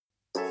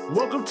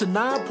Welcome to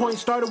 9 Point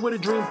Started With a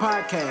Dream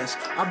podcast.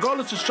 Our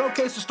goal is to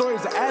showcase the stories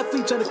of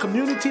athletes and the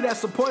community that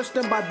supports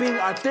them by being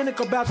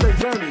authentic about their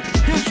journey.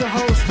 Here's your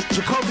host,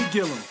 Jacoby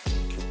Gillum.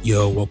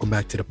 Yo, welcome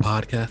back to the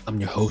podcast. I'm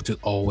your host as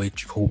always,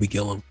 Jacoby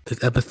Gillum.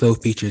 This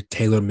episode features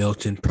Taylor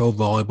Milton, pro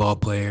volleyball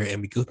player,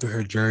 and we go through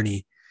her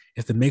journey.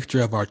 It's a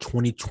mixture of our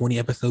 2020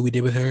 episode we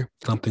did with her,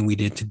 something we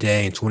did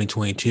today in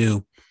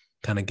 2022,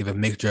 kind of give a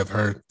mixture of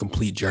her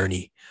complete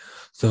journey.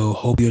 So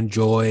hope you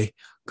enjoy.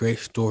 Great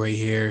story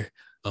here,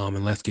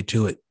 and let's get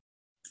to it.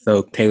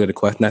 So Taylor, the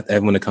question that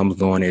everyone that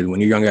comes on is, when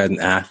you're younger as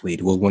an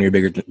athlete, what was one of your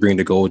bigger dreams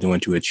or goals you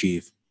want to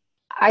achieve?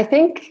 I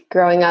think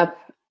growing up,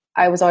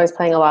 I was always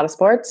playing a lot of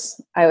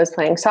sports. I was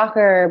playing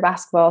soccer,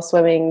 basketball,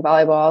 swimming,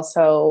 volleyball.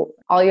 So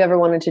all you ever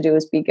wanted to do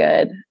was be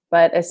good.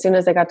 But as soon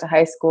as I got to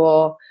high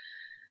school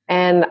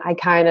and I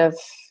kind of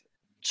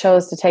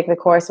chose to take the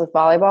course with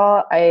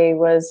volleyball, I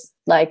was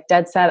like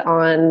dead set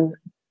on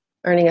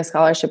earning a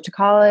scholarship to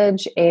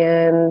college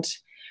and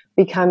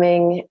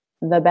becoming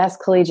the best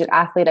collegiate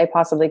athlete I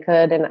possibly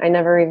could. And I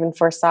never even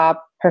foresaw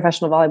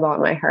professional volleyball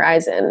on my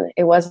horizon.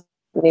 It wasn't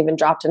even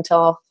dropped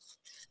until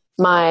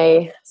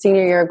my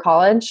senior year of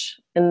college.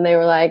 And they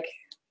were like,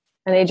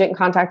 an agent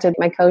contacted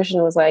my coach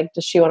and was like,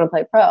 does she want to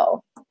play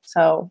pro?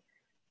 So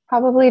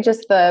probably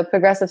just the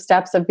progressive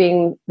steps of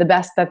being the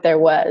best that there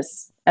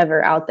was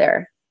ever out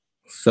there.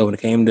 So when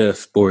it came to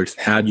sports,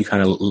 how did you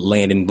kind of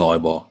land in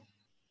volleyball?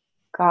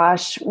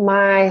 Gosh,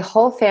 my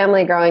whole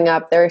family growing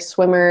up, they're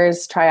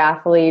swimmers,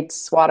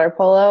 triathletes, water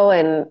polo,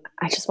 and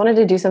I just wanted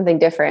to do something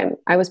different.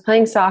 I was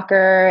playing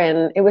soccer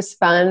and it was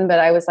fun, but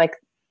I was like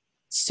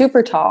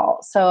super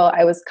tall. So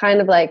I was kind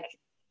of like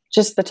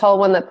just the tall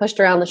one that pushed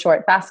around the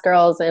short, fast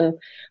girls. And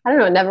I don't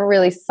know, it never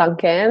really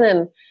sunk in.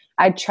 And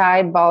I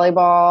tried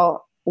volleyball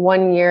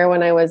one year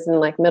when I was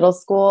in like middle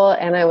school,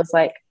 and I was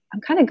like, I'm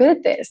kind of good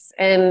at this.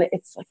 And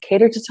it's like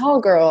catered to tall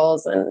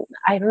girls. And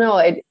I don't know,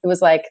 it was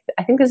like,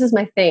 I think this is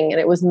my thing. And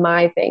it was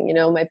my thing, you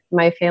know,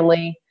 my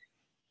family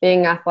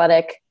being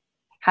athletic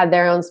had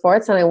their own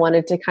sports, and I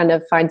wanted to kind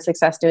of find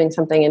success doing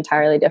something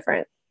entirely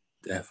different.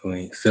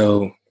 Definitely.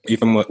 So you're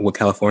from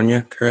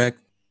California, correct?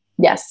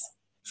 Yes.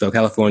 So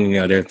California, you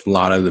know, there's a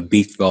lot of the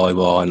beach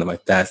volleyball and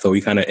like that. So were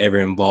you kind of ever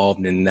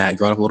involved in that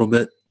growing up a little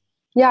bit?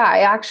 Yeah, I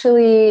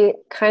actually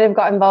kind of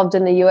got involved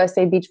in the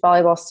USA beach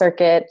volleyball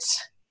circuit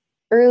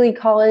early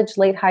college,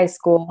 late high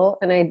school,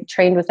 and I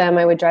trained with them.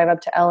 I would drive up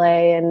to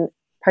LA and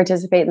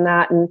participate in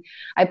that. And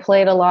I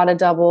played a lot of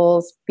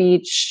doubles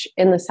beach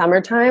in the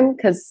summertime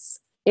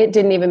because it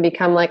didn't even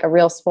become like a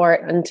real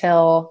sport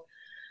until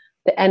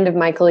the end of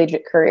my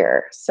collegiate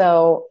career.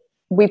 So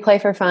we play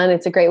for fun.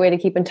 It's a great way to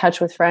keep in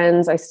touch with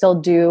friends. I still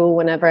do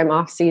whenever I'm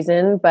off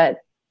season, but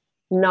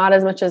not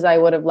as much as I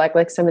would have liked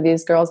like some of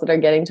these girls that are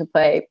getting to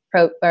play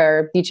pro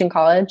or beach in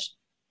college.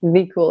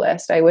 The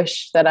coolest. I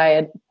wish that I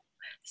had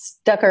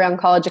stuck around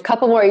college a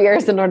couple more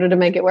years in order to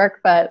make it work,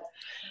 but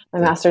my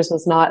master's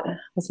was not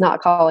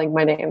calling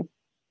my name.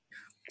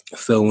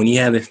 So when you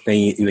had this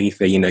thing, you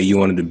say, you know, you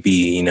wanted to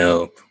be, you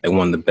know, like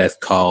one of the best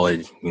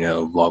college, you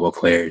know, volleyball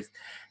players.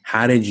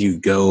 How did you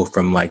go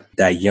from like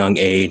that young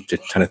age to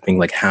trying to think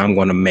like how I'm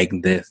going to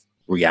make this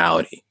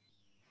reality?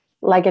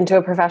 Like into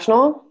a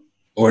professional?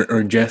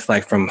 Or just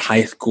like from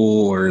high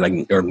school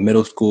or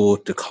middle school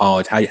to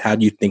college? How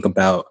do you think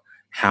about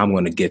how I'm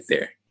going to get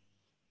there?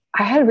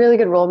 I had really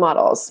good role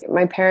models.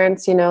 My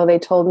parents, you know, they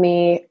told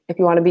me, if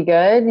you want to be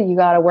good, you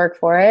got to work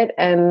for it.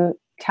 And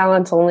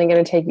talent's only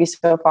going to take you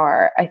so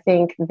far. I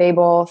think they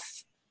both,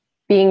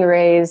 being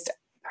raised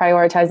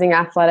prioritizing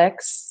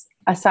athletics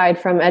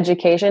aside from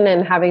education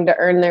and having to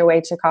earn their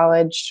way to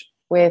college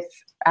with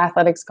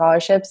athletic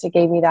scholarships, it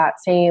gave me that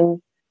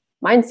same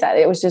mindset.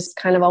 It was just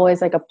kind of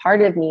always like a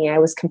part of me. I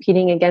was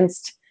competing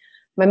against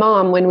my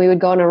mom when we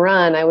would go on a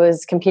run. I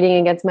was competing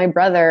against my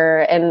brother.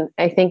 And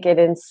I think it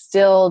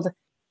instilled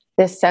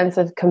this sense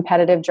of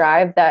competitive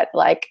drive that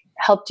like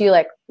helped you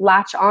like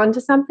latch on to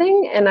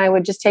something. And I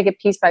would just take it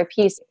piece by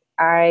piece.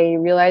 I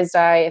realized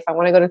if I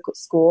want to go to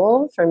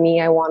school, for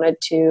me, I wanted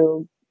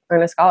to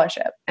earn a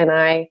scholarship. And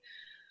I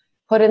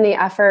put in the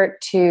effort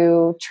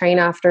to train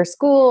after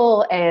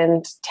school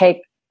and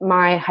take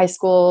my high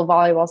school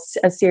volleyball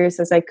as serious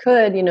as I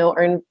could, you know,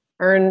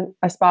 earn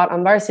a spot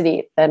on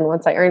varsity. Then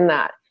once I earned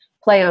that,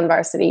 play on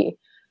varsity.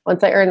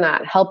 Once I earned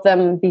that, help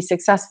them be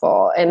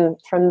successful. And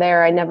from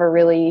there, I never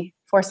really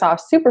foresaw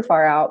super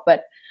far out,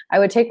 but I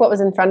would take what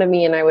was in front of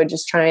me and I would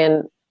just try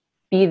and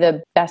be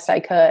the best I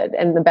could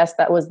and the best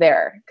that was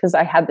there. Cause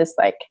I had this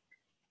like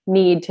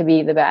need to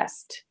be the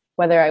best,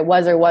 whether I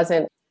was or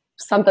wasn't,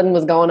 something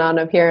was going on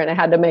up here and I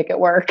had to make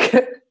it work.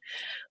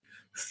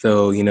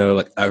 So, you know,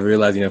 like I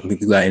realized, you know, from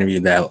people I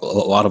interviewed that a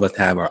lot of us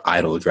have our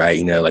idols, right?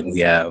 You know, like we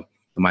have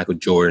the Michael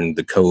Jordan,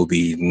 the Kobe,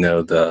 you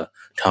know, the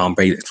Tom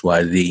Brady,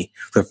 XYZ.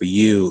 So for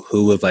you,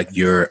 who was like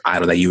your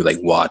idol that you would like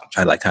watch,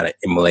 try to like kind of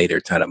emulate or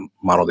try to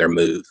model their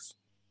moves?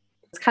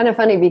 It's kind of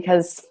funny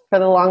because for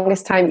the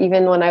longest time,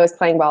 even when I was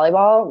playing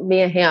volleyball,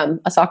 Mia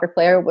Hamm, a soccer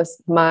player,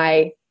 was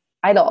my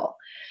idol.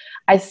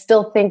 I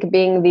still think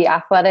being the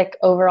athletic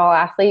overall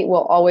athlete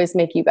will always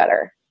make you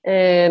better.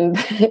 And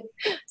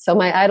so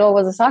my idol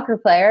was a soccer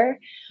player.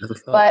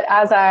 But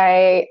as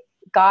I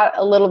got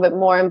a little bit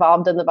more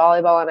involved in the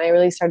volleyball and I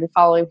really started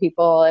following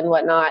people and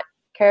whatnot,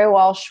 Carrie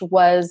Walsh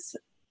was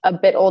a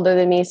bit older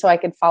than me, so I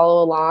could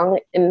follow along.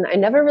 And I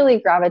never really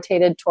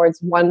gravitated towards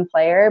one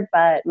player,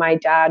 but my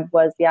dad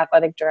was the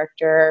athletic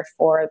director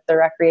for the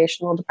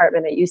recreational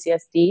department at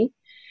UCSD.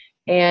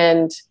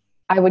 And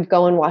I would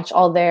go and watch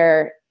all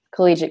their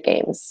collegiate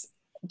games.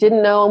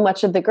 Didn't know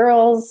much of the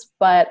girls,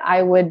 but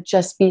I would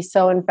just be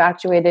so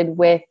infatuated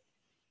with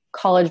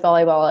college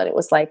volleyball. And it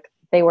was like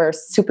they were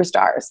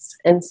superstars.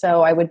 And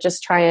so I would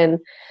just try and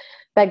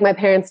beg my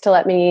parents to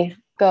let me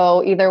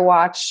go either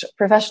watch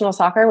professional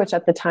soccer, which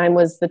at the time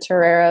was the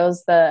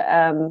Toreros.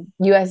 The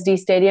USD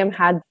Stadium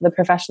had the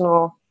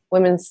professional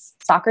women's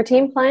soccer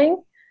team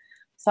playing.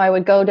 So I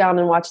would go down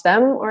and watch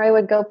them, or I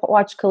would go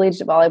watch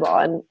collegiate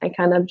volleyball. And I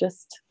kind of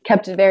just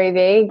kept it very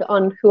vague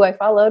on who I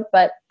followed,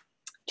 but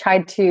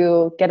tried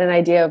to get an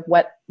idea of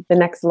what the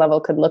next level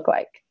could look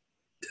like.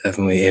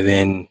 Definitely. And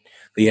then,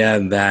 yeah,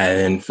 that.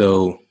 And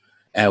so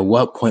at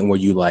what point were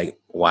you like,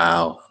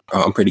 wow,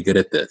 I'm pretty good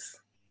at this?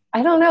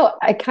 I don't know.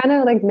 I kind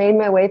of like made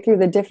my way through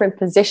the different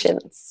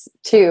positions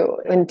too,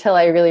 until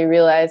I really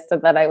realized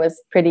that I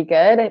was pretty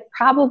good. It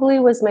probably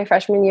was my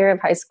freshman year of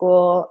high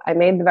school. I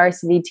made the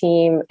varsity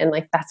team, and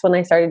like that's when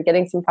I started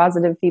getting some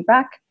positive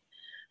feedback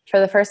for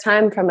the first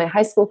time from my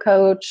high school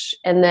coach.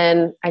 And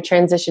then I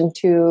transitioned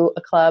to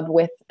a club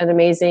with an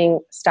amazing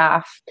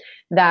staff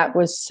that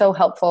was so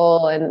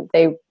helpful, and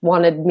they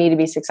wanted me to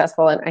be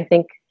successful. And I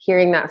think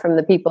hearing that from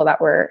the people that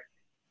were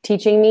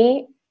teaching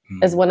me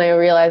is when I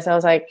realized, I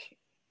was like,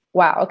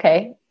 wow,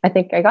 okay, I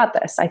think I got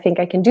this. I think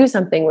I can do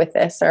something with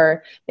this,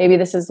 or maybe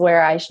this is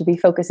where I should be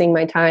focusing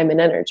my time and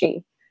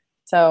energy.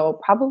 So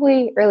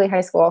probably early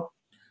high school.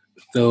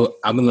 So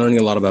I've been learning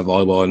a lot about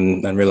volleyball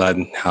and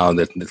realizing how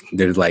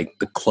there's like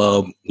the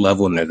club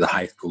level and there's the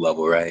high school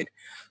level, right?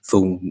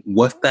 So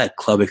what's that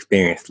club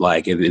experience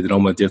like? Is it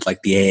almost just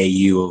like the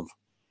AAU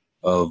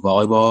of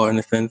volleyball in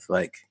a sense?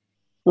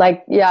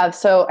 Yeah,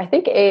 so I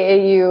think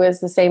AAU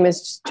is the same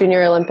as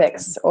Junior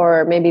Olympics,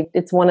 or maybe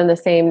it's one and the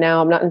same now.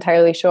 I'm not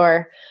entirely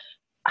sure.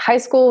 High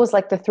school was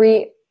like the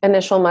 3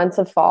 initial months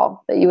of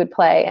fall that you would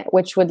play,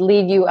 which would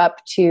lead you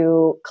up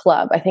to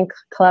club. I think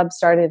club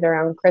started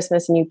around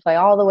Christmas and you play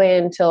all the way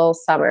until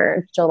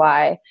summer,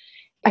 July.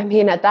 I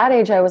mean, at that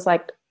age, I was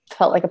like,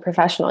 felt like a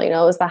professional. It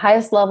was the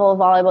highest level of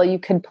volleyball you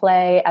could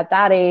play at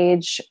that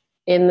age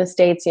in the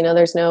States.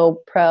 There's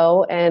no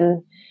pro,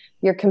 and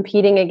you're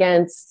competing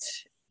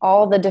against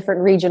all the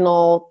different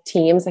regional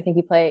teams. I think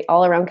you play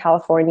all around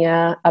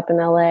California, up in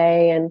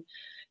LA, and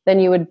then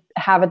you would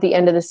have at the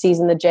end of the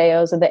season the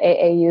JOs or the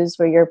AAUs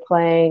where you're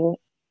playing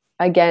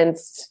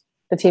against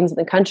the teams in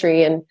the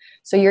country. And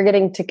so you're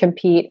getting to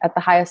compete at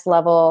the highest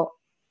level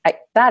at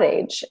that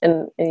age.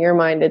 And in your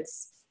mind,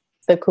 it's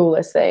the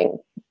coolest thing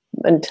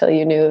until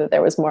you knew that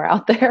there was more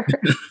out there.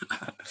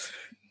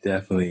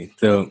 Definitely.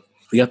 So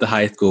you got to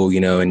high school,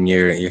 and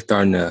you're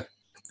starting to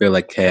feel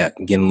like, hey,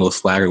 I'm getting a little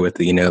swagger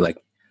with it,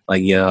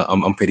 like, yeah,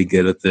 I'm pretty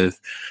good at this.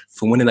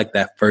 So when did like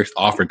that first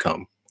offer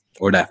come,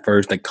 or that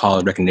first like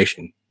college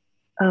recognition?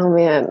 Oh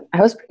man,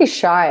 I was pretty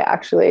shy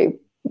actually.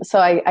 So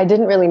I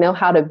didn't really know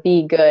how to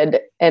be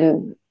good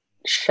and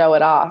show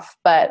it off,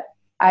 but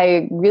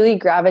I really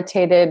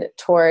gravitated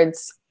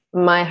towards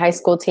my high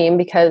school team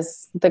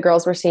because the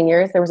girls were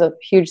seniors. There was a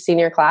huge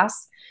senior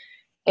class.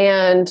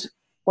 And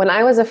when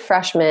I was a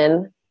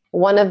freshman,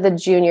 one of the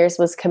juniors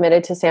was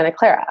committed to Santa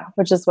Clara,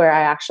 which is where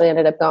I actually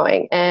ended up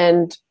going.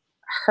 And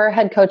her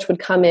head coach would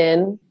come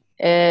in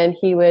and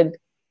he would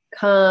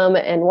come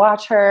and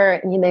watch her.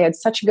 And they had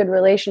such a good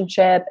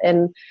relationship.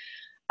 And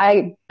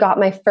I got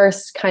my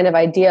first kind of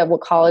idea of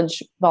what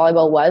college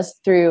volleyball was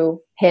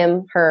through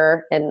him,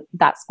 her, and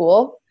that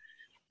school.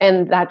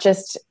 And that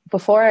just,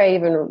 before I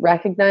even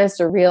recognized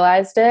or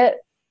realized it,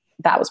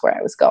 that was where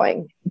I was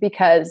going,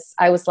 because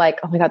I was like,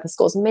 oh my God, the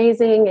school's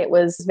amazing. It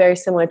was very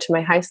similar to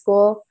my high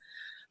school.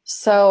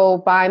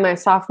 So by my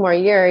sophomore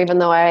year, even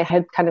though I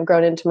had kind of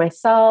grown into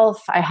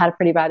myself, I had a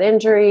pretty bad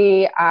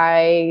injury.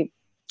 I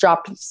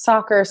dropped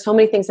soccer. So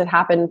many things had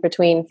happened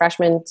between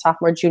freshman,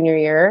 sophomore, junior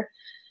year.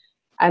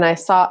 And I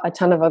saw a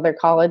ton of other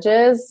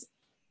colleges,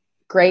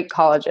 great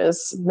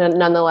colleges.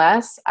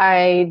 Nonetheless,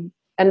 I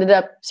ended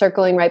up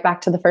circling right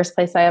back to the first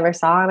place I ever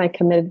saw. And I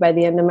committed by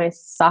the end of my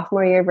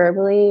sophomore year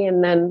verbally,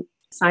 and then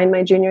signed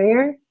my junior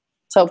year.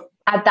 So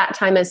at that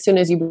time, as soon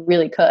as you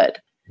really could,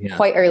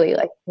 quite early,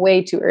 like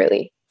way too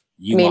early.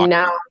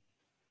 I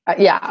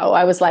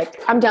was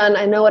like, I'm done.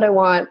 I know what I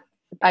want.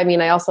 I mean,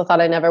 I also thought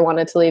I never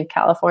wanted to leave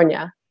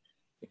California.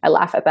 I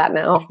laugh at that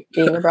now,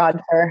 being abroad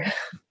for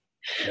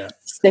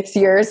 6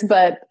 years.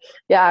 But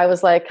yeah, I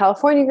was like,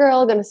 California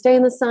girl, going to stay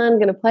in the sun,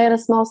 going to play at a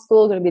small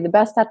school, going to be the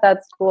best at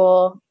that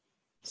school.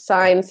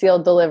 Signed,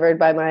 sealed, delivered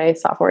by my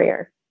sophomore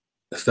year.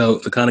 So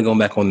kind of going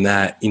back on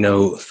that,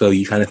 so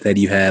you kind of said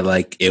you had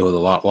like, it was a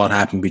lot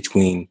happened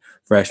between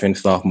freshman,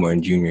 sophomore,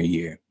 and junior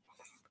year.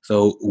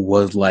 So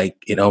was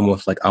like, it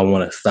almost like, I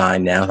want to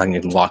sign now so I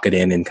can just lock it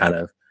in and kind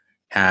of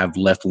have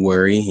left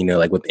worry,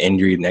 like with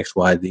injury and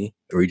XYZ,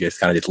 or you just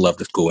kind of just love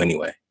the school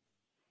anyway?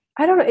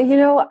 I don't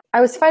know.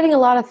 I was fighting a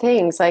lot of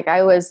things. Like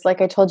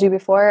I told you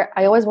before,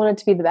 I always wanted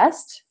to be the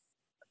best,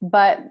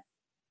 but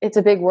it's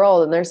a big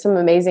world and there's some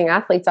amazing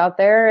athletes out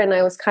there. And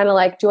I was kind of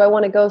like, do I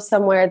want to go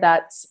somewhere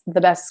that's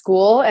the best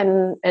school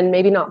and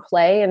maybe not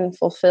play and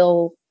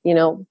fulfill,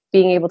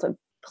 being able to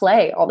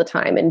play all the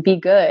time and be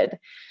good?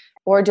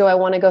 Or do I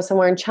want to go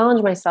somewhere and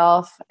challenge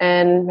myself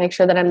and make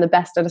sure that I'm the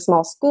best at a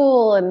small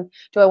school? And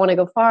do I want to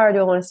go far? Do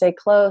I want to stay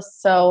close?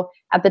 So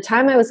at the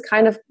time I was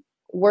kind of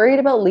worried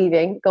about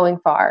leaving, going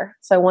far.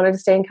 So I wanted to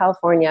stay in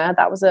California.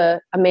 That was a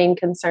main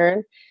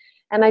concern.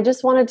 And I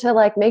just wanted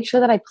to make sure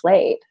that I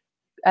played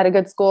at a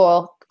good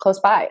school close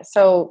by.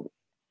 So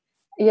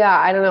yeah,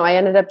 I don't know. I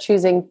ended up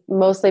choosing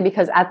mostly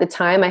because at the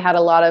time I had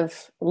a lot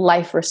of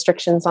life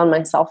restrictions on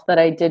myself that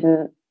I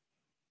didn't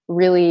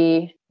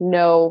really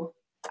know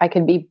I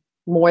could be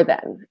more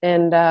than.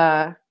 And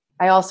I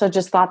also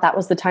just thought that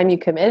was the time you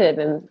committed.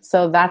 And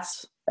so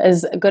that's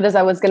as good as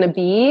I was going to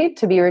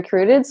be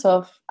recruited. So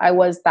if I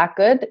was that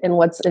good and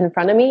what's in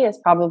front of me is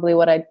probably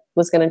what I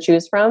was going to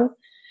choose from.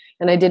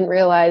 And I didn't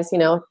realize,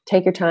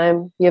 take your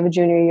time. You have a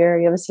junior year,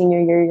 you have a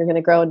senior year, you're going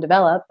to grow and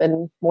develop,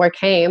 and more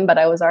came, but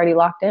I was already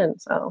locked in.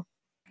 So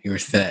you were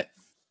set.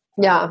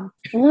 Yeah.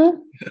 Mm-hmm.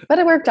 But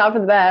it worked out for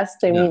the best.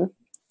 I mean,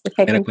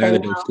 and a clearly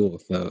good school.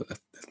 So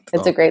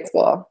it's a great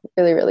school.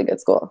 Really, really good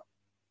school.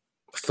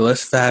 So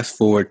let's fast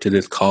forward to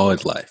this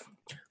college life.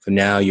 So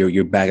now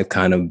you're back at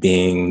kind of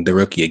being the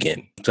rookie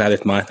again. So I had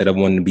this mindset of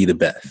wanting to be the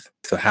best.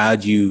 So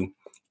how'd you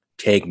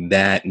take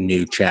that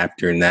new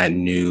chapter and that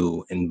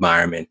new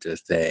environment to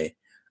say,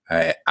 all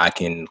right, I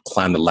can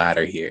climb the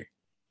ladder here?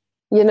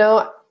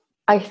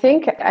 I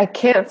think I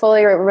can't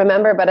fully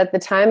remember, but at the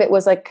time it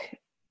was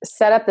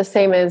set up the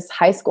same as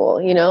high school.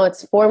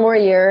 It's 4 more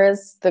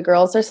years. The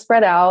girls are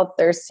spread out.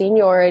 There's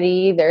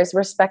seniority. There's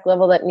respect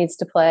level that needs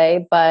to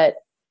play. But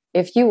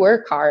if you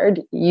work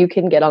hard, you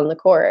can get on the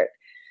court.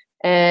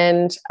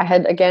 And I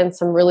had, again,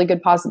 some really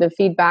good positive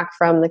feedback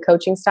from the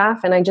coaching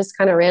staff, and I just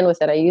kind of ran with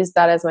it. I used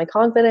that as my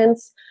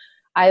confidence.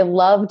 I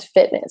loved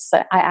fitness.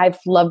 I've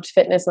loved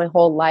fitness my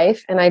whole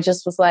life. And I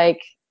just was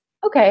like,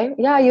 okay,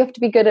 yeah, you have to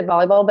be good at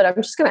volleyball, but I'm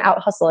just going to out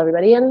hustle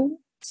everybody and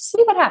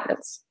see what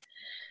happens.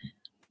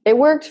 It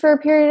worked for a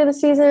period of the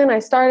season.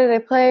 I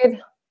played.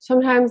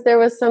 Sometimes there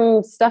was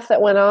some stuff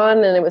that went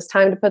on and it was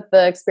time to put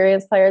the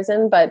experienced players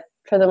in. But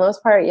for the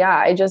most part, yeah,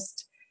 I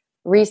just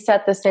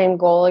reset the same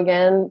goal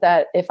again,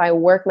 that if I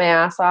work my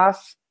ass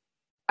off,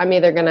 I'm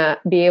either going to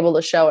be able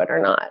to show it or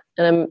not.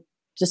 And I'm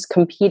just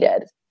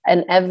competed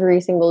in every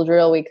single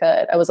drill we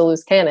could. I was a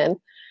loose cannon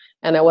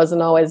and I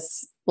wasn't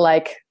always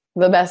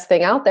the best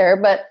thing out there.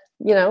 But,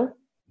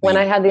 when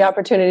I had the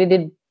opportunity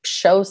to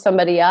show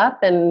somebody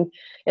up and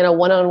in a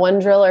one-on-one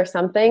drill or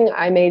something,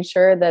 I made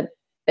sure that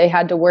they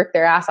had to work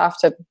their ass off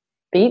to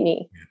beat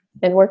me,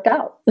 and worked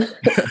out.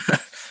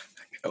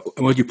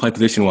 What did you play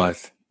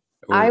position-wise?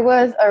 I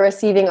was a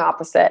receiving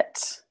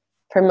opposite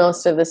for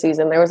most of the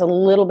season. There was a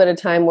little bit of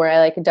time where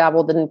I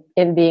dabbled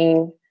in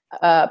being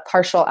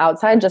partial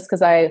outside just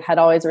because I had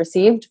always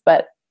received,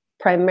 but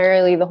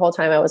primarily the whole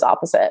time I was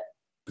opposite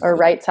or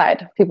right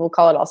side. People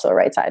call it also a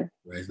right side.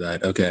 Right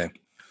side. Okay.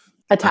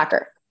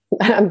 Attacker.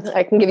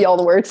 I can give you all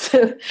the words.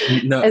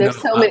 No, and there's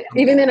so many,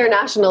 even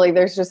internationally,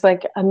 there's just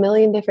a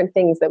million different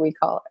things that we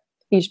call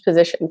it, each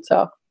position.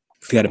 So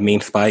you got a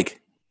mean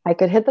spike. I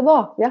could hit the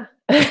ball. Yeah.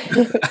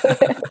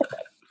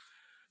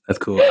 That's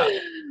cool.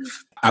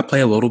 I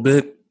play a little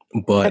bit,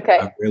 but okay.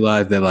 I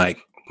realized that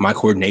my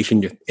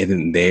coordination just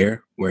isn't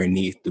there where it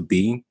needs to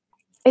be.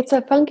 It's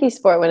a funky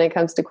sport when it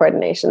comes to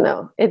coordination,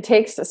 though. It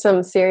takes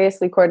some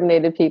seriously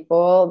coordinated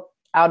people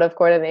out of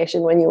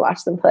coordination when you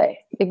watch them play.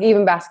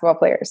 Even basketball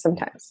players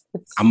sometimes.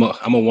 I'm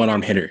a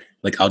one-arm hitter.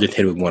 I'll just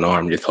hit it with one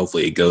arm, just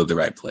hopefully it goes the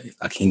right place.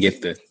 I can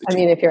get the I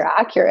mean, if you're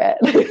accurate,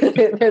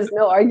 there's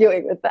no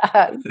arguing with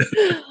that.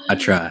 I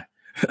try.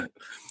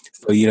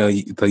 So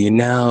you're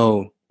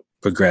now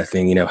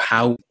progressing.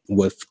 How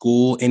was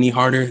school any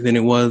harder than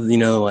it was,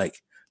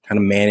 kind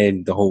of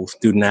manage the whole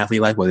student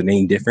athlete life? Was it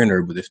any different,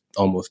 or was it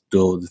almost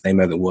still the same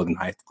as it was in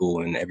high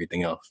school and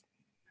everything else?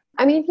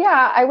 I mean,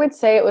 yeah, I would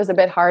say it was a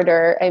bit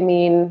harder. I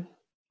mean,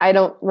 I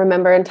don't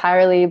remember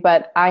entirely,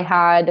 but I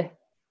had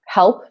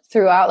help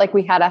throughout.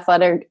 We had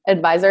athletic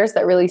advisors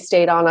that really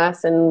stayed on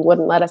us and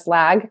wouldn't let us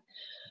lag,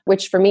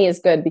 which for me is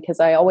good because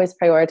I always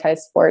prioritize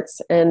sports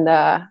and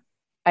I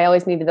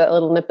always needed that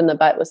little nip in the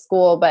butt with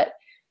school. But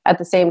at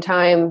the same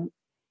time,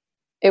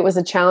 it was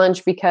a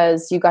challenge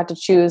because you got to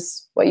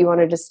choose what you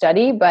wanted to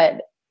study,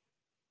 but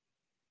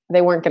they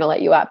weren't going to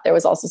let you up. There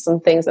was also some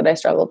things that I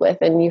struggled with,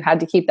 and you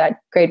had to keep that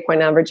grade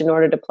point average in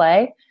order to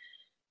play.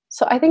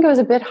 So I think it was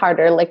a bit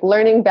harder,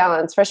 learning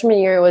balance. Freshman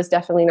year was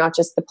definitely not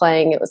just the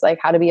playing. It was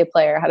how to be a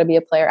player, how to be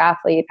a player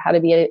athlete, how to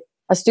be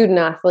a student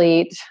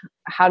athlete,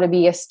 how to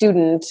be a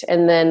student,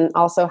 and then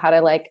also how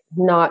to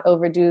not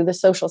overdo the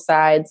social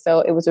side. So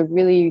it was a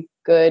really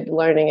good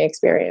learning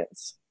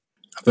experience.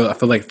 I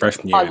feel like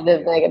freshman year.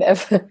 Positive,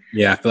 negative.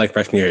 Yeah, I feel like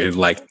freshman year is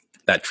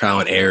that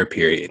trial and error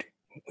period.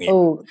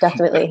 Oh,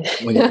 definitely.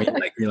 When you're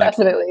like,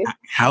 Definitely.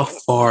 how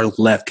far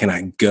left can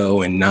I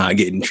go and not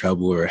get in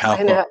trouble, or how I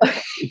far? know.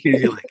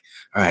 You're like,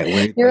 all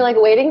right, You're like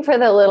waiting for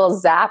the little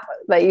zap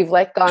that you've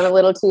like gone a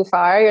little too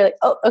far. You're like,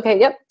 oh, okay,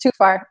 yep, too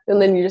far.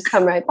 And then you just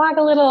come right back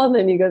a little, and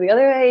then you go the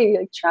other way. You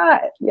like try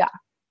it. Yeah.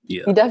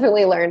 You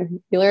definitely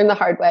learn. You learn the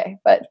hard way,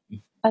 but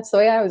that's the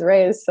way I was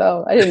raised.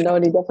 So I didn't know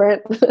any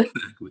different.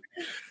 Exactly.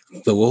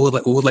 So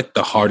what was like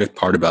the hardest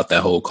part about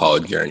that whole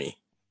college journey?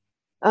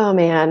 Oh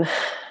man,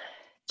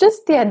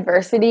 just the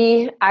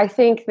adversity. I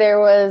think there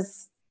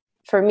was,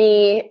 for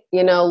me,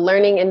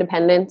 learning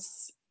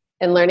independence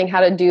and learning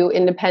how to do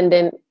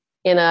independent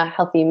in a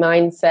healthy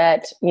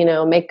mindset,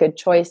 make good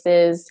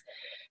choices,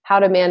 how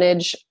to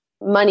manage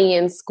money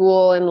in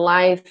school and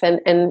life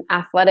and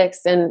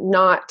athletics and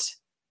not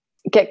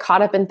get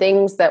caught up in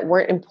things that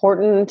weren't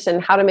important,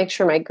 and how to make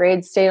sure my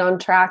grades stayed on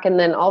track. And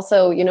then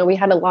also, we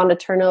had a lot of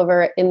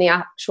turnover in the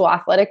actual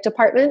athletic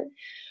department.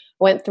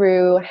 Went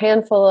through a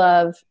handful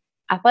of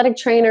athletic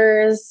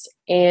trainers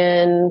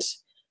and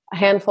a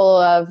handful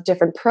of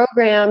different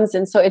programs.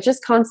 And so it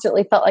just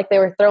constantly felt like they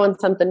were throwing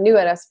something new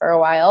at us for a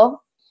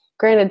while.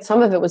 Granted,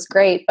 some of it was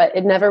great, but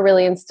it never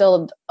really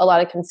instilled a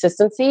lot of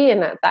consistency.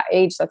 And at that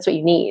age, that's what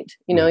you need.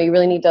 You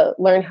really need to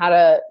learn how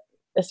to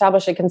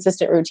establish a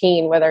consistent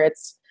routine, whether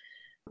it's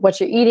what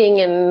you're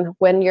eating and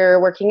when you're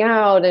working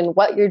out and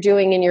what you're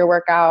doing in your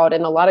workout.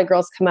 And a lot of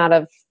girls come out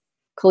of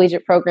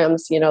collegiate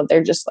programs,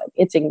 they're just like,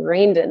 it's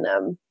ingrained in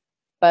them.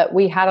 But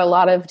we had a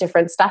lot of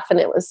different stuff and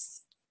it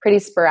was pretty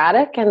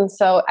sporadic. And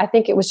so I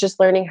think it was just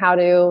learning how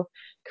to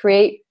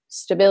create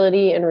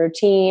stability and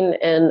routine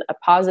and a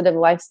positive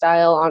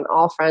lifestyle on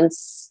all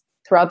fronts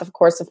throughout the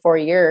course of 4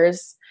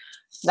 years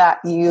that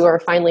you are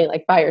finally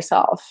like by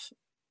yourself.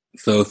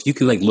 So if you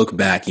could like look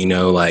back,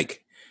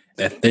 like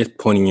at this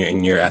point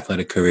in your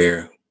athletic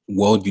career,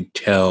 what would you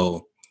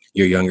tell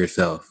your younger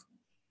self?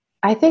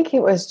 I think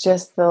it was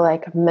just the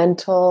like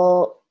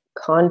mental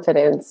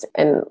confidence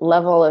and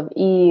level of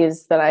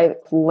ease that I've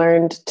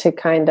learned to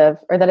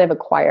or that I've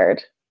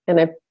acquired and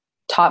I've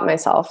taught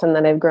myself and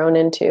that I've grown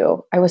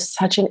into. I was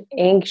such an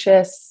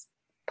anxious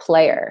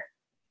player,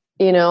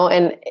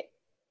 and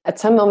at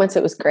some moments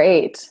it was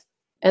great.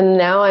 And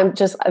now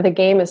the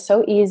game is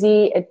so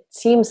easy. It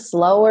seems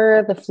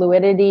slower. The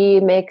fluidity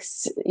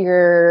makes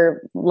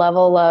your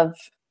level of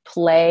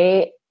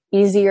play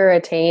easier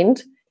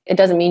attained. It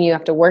doesn't mean you don't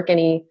have to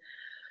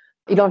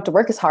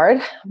work as hard,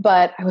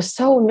 but I was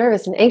so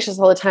nervous and anxious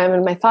all the time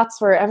and my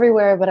thoughts were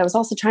everywhere, but I was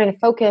also trying to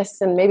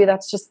focus, and maybe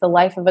that's just the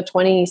life of a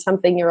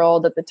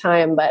 20-something-year-old at the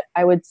time. But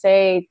I would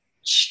say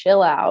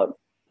chill out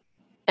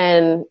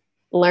and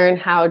learn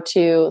how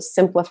to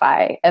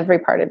simplify every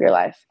part of your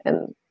life,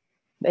 and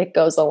it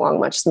goes along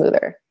much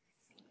smoother.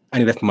 I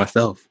need that for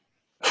myself.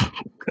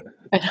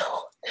 I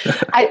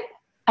know.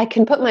 I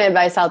can put my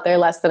advice out there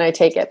less than I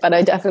take it, but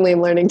I definitely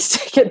am learning to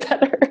take it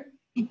better.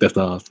 That's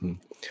awesome.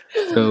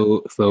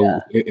 So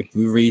if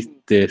we reach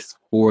this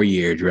 4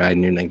 years, right,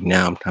 and you're like,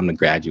 now I'm time to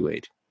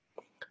graduate.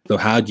 So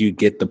how'd you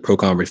get the pro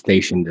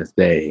conversation to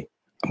say,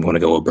 I'm going to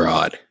go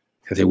abroad?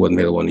 Because it wasn't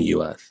available in the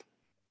U.S.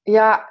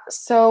 Yeah.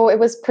 So it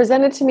was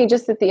presented to me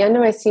just at the end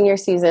of my senior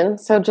season.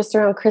 So just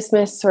around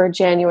Christmas or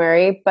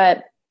January,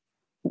 but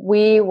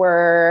we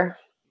were,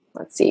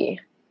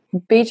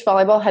 beach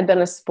volleyball had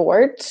been a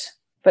sport,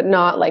 but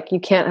not like you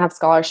can't have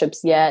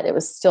scholarships yet. It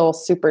was still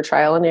super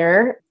trial and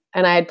error.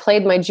 And I had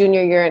played my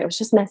junior year and it was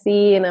just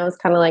messy. And I was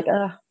kind of like,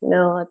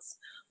 it's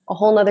a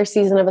whole nother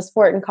season of a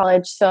sport in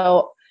college.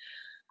 So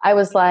I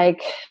was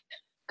like,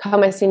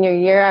 come my senior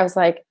year, I was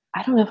like,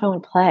 I don't know if I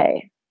want to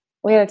play.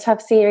 We had a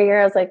tough senior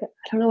year. I was like,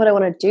 I don't know what I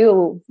want to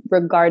do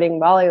regarding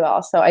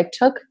volleyball. So I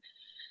took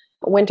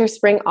winter,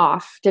 spring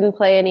off, didn't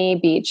play any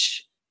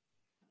beach.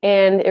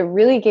 And it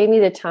really gave me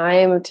the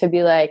time to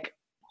be like,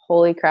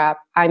 holy crap,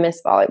 I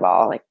miss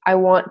volleyball. Like, I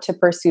want to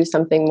pursue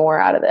something more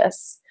out of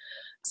this.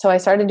 So I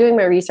started doing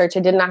my research. I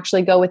didn't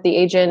actually go with the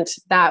agent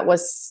that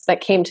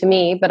came to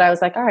me, but I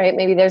was like, all right,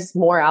 maybe there's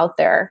more out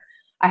there.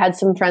 I had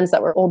some friends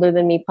that were older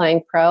than me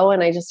playing pro,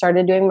 and I just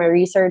started doing my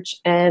research,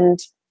 and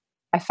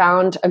I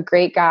found a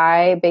great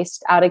guy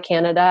based out of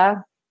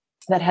Canada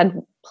that had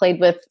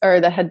played with,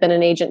 or that had been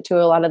an agent to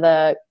a lot of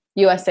the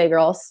USA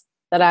girls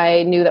that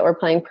I knew that were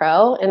playing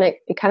pro. And it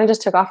kind of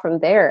just took off from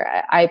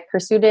there. I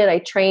pursued it. I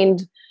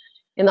trained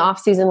in the off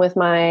season with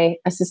my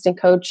assistant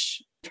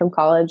coach from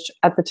college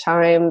at the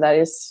time. That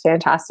is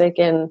fantastic.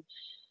 And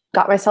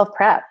got myself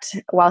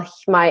prepped while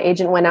my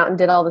agent went out and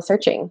did all the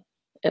searching.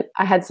 And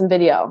I had some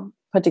video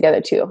put together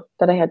too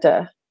that I had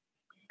to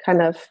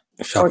kind of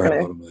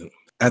organize.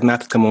 As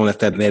not to come on,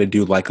 they had to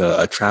do like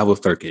a travel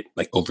circuit,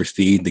 like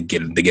overseas to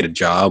get a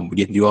job. Would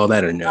you do all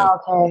that or no?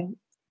 Okay.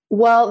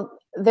 Well,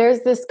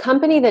 there's this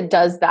company that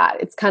does that.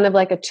 It's kind of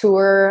like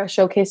a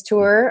showcase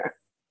tour,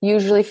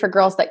 usually for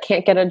girls that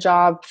can't get a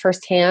job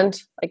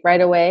firsthand, like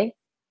right away,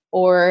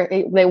 or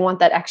they want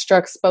that extra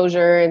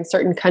exposure in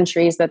certain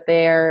countries that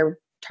they're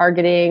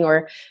targeting,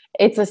 or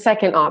it's a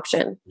second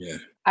option. Yeah.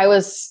 I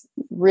was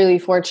really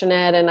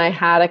fortunate and I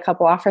had a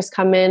couple offers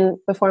come in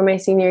before my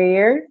senior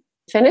year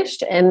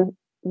finished, and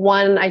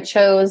one I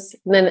chose,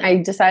 and then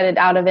I decided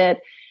out of it.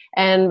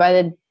 And by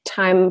the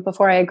time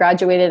before I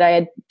graduated, I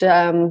had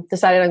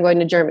decided on going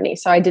to Germany.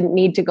 So I didn't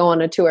need to go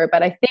on a tour.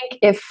 But I think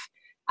if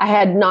I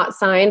had not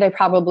signed, I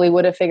probably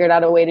would have figured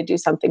out a way to do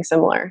something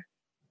similar.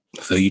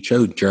 So you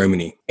chose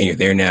Germany and you're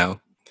there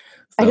now.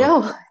 So, I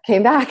know.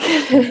 Came back.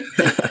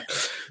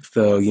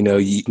 So,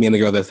 me and the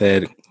girl that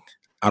said,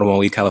 I don't want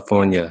to leave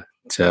California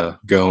to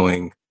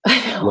going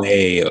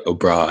way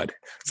abroad.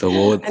 So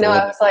I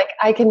was like,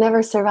 I can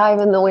never survive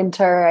in the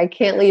winter. I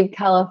can't leave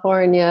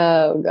California.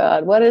 Oh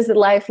God, what is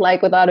life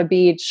like without a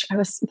beach?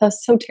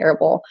 That's so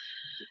terrible.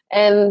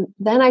 And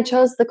then I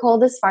chose the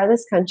coldest,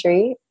 farthest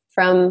country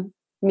from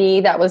me.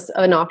 That was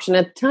an option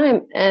at the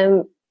time.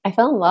 And I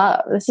fell in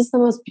love. This is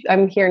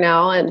I'm here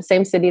now in the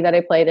same city that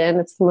I played in.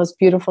 It's the most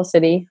beautiful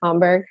city,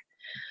 Hamburg.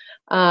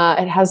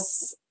 It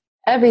has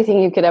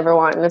everything you could ever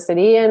want in a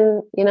city.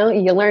 And,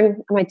 you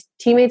learn, my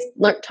teammates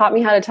taught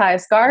me how to tie a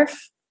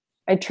scarf.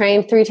 I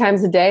trained 3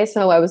 times a day.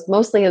 So I was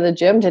mostly in the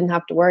gym, didn't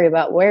have to worry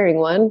about wearing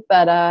one.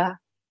 But I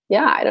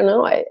don't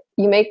know.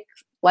 You make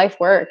life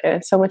work. And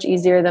it's so much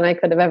easier than I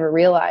could have ever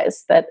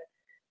realized that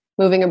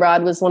moving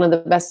abroad was one of the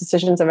best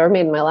decisions I've ever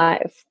made in my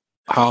life.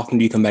 How often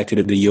do you come back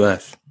to the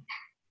U.S.?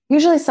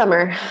 Usually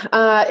summer.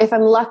 If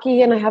I'm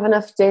lucky and I have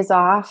enough days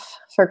off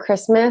for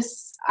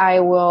Christmas,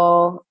 I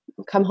will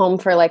come home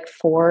for like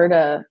 4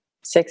 to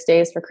 6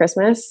 days for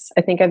Christmas.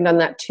 I think I've done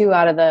that 2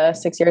 out of the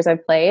 6 years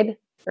I've played,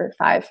 or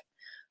 5.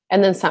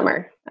 And then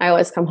summer. I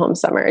always come home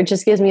summer. It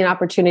just gives me an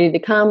opportunity to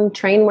come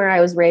train where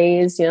I was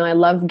raised. I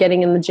love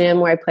getting in the gym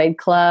where I played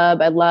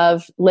club. I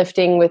love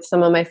lifting with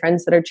some of my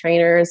friends that are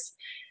trainers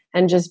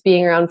and just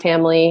being around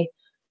family.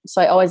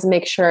 So I always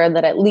make sure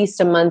that at least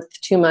a month,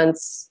 2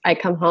 months, I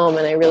come home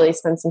and I really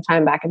spend some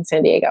time back in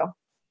San Diego.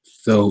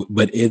 So,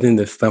 but isn't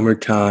the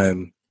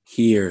summertime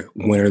here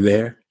winter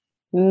there?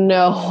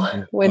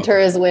 No, winter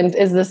is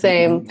the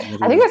same.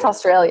 I think that's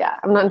Australia.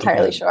 I'm not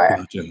entirely sure.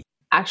 Gotcha.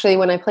 Actually,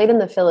 when I played in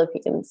the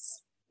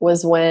Philippines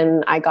was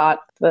when I got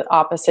the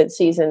opposite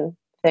season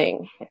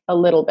thing a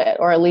little bit,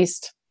 or at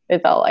least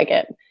it felt like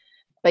it.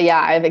 But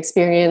yeah, I've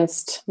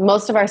experienced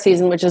most of our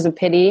season, which is a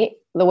pity.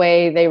 The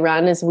way they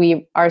run is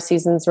our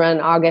seasons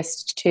run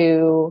August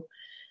to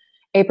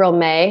April,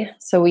 May.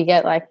 So we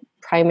get like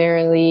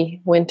primarily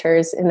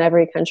winters in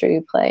every country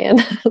we play in.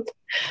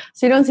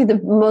 So you don't see the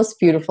most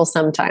beautiful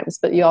sometimes,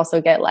 but you also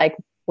get like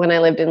when I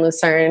lived in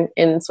Lucerne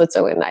in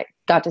Switzerland, I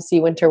got to see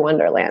Winter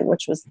Wonderland,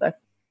 which was the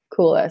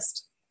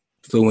coolest.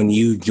 So when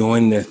you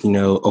joined this,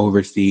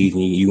 overseas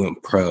and you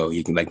went pro,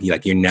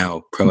 you're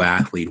now pro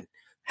athlete.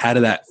 How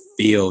did that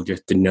feel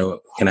just to know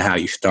kind of how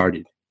you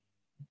started?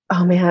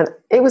 Oh man,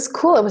 it was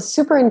cool. It was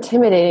super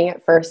intimidating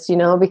at first,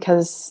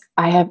 because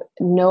I have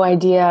no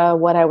idea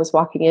what I was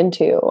walking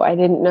into. I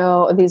didn't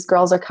know these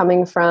girls are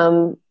coming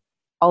from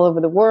all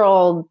over the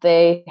world.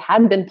 They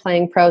had been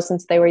playing pro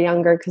since they were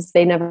younger because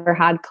they never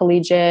had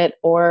collegiate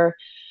or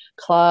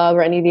club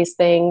or any of these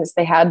things.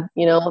 They had,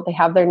 they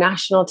have their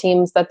national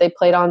teams that they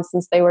played on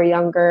since they were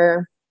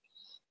younger.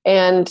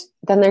 And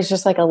then there's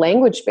just like a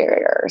language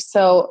barrier.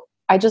 So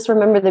I just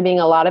remember there being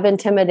a lot of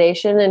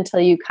intimidation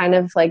until you kind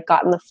of like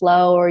got in the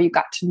flow or you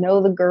got to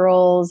know the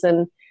girls.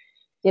 And,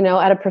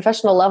 at a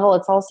professional level,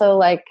 it's also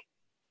like,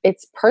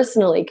 it's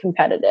personally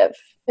competitive.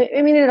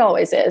 I mean, it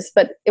always is,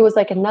 but it was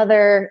like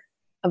a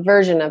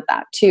version of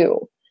that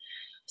too.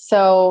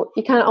 So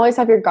you kind of always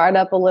have your guard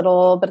up a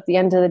little, but at the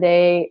end of the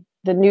day,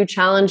 the new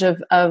challenge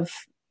of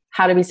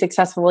how to be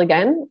successful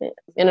again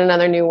in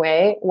another new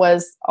way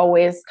was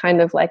always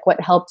kind of like what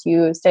helped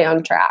you stay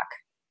on track.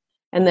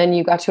 And then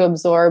you got to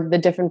absorb the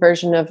different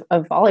version of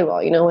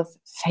volleyball, with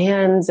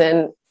fans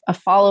and a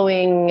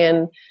following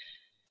and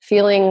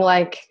feeling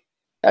like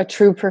a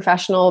true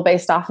professional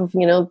based off of,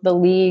 the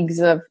leagues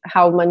of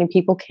how many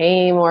people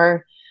came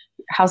or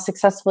how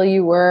successful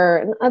you were,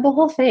 and the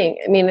whole thing.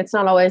 I mean, it's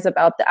not always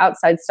about the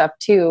outside stuff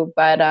too,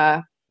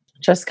 but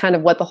just kind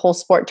of what the whole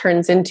sport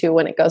turns into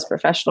when it goes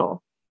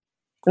professional.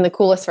 And the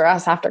coolest for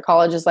us after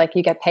college is like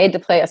you get paid to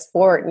play a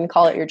sport and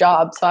call it your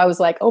job. So I was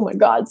like, oh my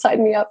God,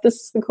 sign me up. This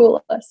is the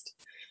coolest.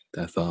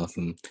 That's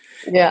awesome.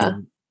 Yeah.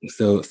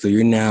 So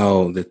you're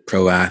now the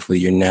pro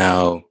athlete. You're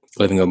now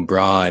living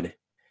abroad.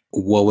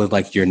 What was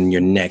like your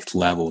next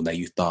level that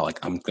you thought like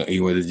I'm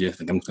just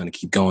going to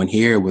keep going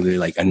here? Was it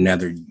like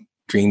another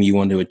dream you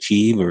wanted to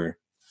achieve, or?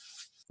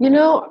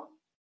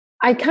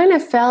 I kind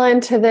of fell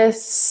into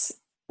this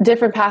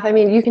different path. I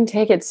mean, you can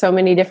take it so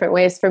many different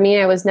ways. For me,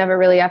 I was never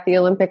really at the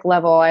Olympic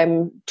level.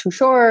 I'm too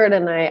short,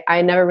 and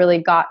I never really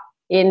got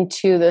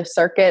into the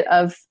circuit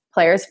of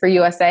players for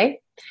USA.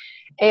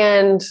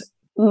 And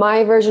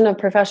my version of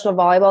professional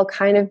volleyball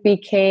kind of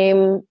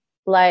became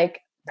like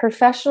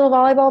professional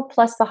volleyball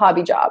plus the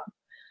hobby job.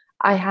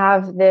 I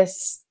have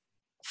this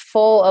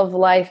full of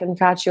life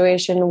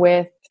infatuation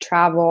with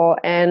travel,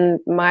 and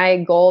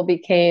my goal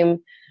became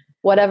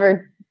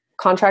whatever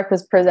contract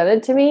was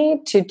presented to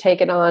me to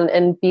take it on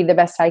and be the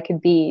best I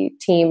could be,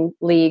 team,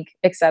 league,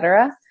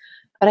 etc.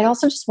 But I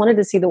also just wanted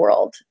to see the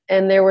world.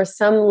 And there were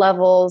some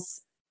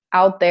levels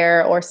out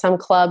there, or some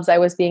clubs I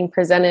was being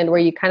presented where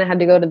you kind of had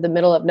to go to the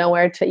middle of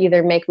nowhere to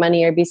either make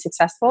money or be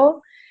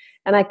successful.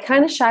 And I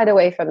kind of shied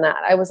away from that.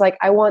 I was like,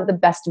 I want the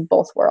best of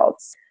both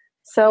worlds.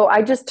 So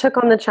I just took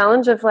on the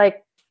challenge of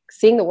like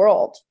seeing the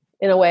world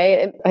in a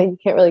way. I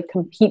can't really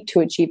compete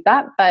to achieve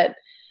that, but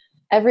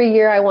every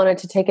year I wanted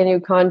to take a new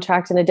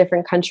contract in a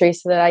different country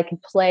so that I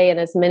could play in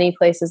as many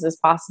places as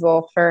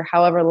possible for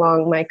however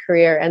long my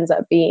career ends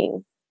up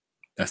being.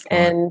 That's fun.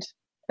 And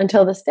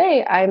until this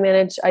day, I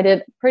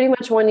did pretty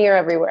much 1 year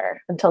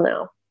everywhere until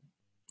now.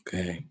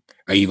 Okay.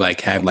 Are you like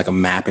have like a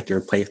map at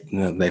your place?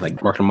 They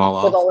like mark them all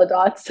off? With all the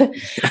dots.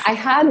 I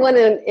had one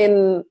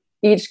in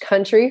each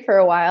country for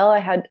a while.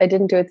 I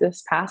didn't do it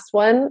this past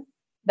one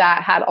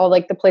that had all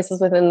like the places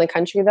within the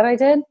country that I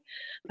did,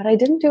 but I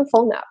didn't do a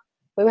full map.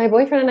 But my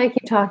boyfriend and I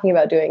keep talking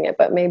about doing it,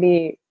 but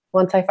maybe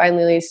once I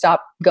finally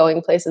stop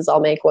going places, I'll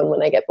make one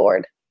when I get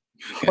bored.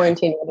 Okay.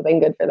 Quarantine would have been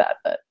good for that,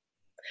 but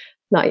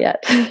not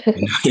yet.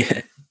 Not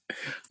yet.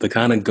 But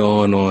kind of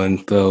going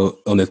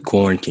on this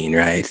quarantine,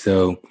 right?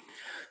 So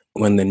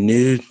when the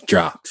news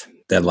dropped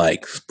that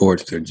like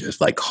sports are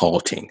just like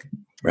halting,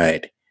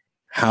 right?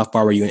 How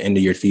far were you into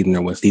your season,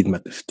 or was season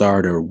at the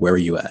start, or where were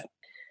you at?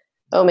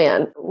 Oh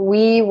man,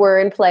 we were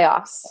in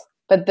playoffs,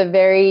 but the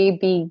very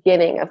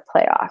beginning of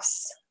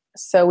playoffs.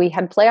 So we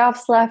had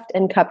playoffs left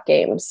and cup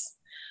games,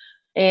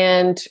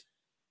 and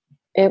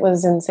it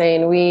was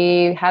insane.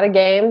 We had a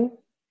game,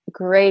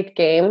 great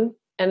game,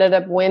 ended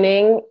up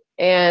winning,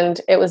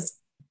 and it was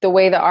the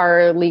way that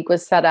our league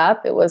was set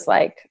up. It was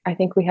like, I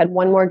think we had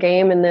one more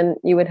game and then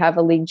you would have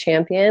a league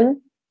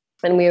champion,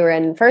 and we were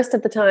in first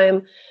at the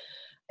time.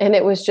 And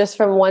it was just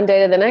from one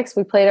day to the next,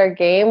 we played our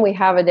game, we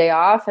have a day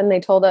off, and they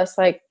told us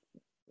like,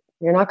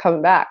 you're not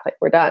coming back. Like,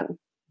 we're done.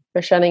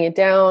 We're shutting it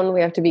down.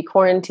 We have to be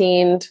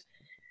quarantined.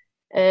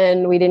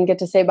 And we didn't get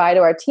to say bye to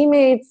our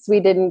teammates.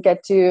 We didn't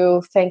get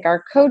to thank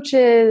our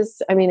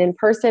coaches. I mean, in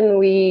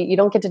person, you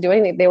don't get to do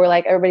anything. They were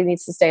like, everybody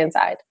needs to stay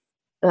inside.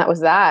 And that was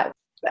that.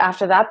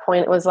 After that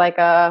point, it was like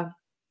a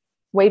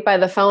wait by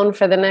the phone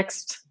for the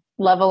next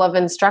level of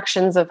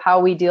instructions of how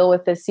we deal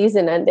with this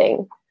season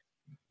ending.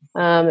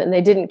 And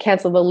they didn't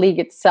cancel the league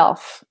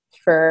itself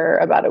for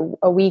about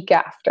a week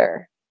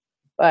after.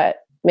 But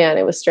man,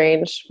 it was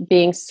strange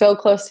being so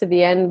close to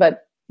the end,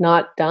 but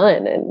not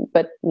done,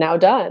 but now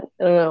done.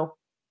 I don't know.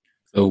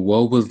 So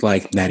what was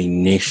like that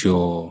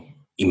initial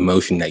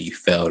emotion that you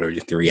felt, or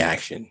just the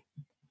reaction?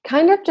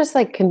 Kind of just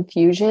like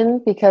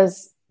confusion,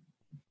 because,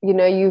 you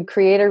know, you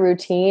create a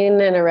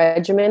routine and a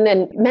regimen,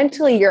 and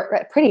mentally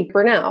you're pretty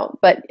burnout,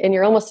 and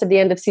you're almost at the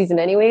end of season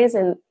anyways.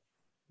 And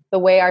the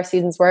way our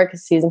seasons work, the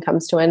season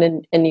comes to an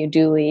end and you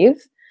do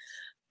leave.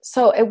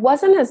 So it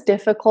wasn't as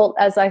difficult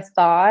as I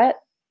thought.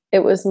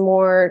 It was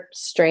more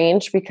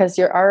strange because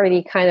you're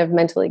already kind of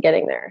mentally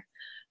getting there.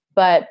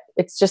 But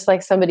it's just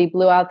like somebody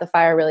blew out the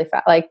fire really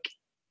fast, like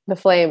the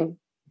flame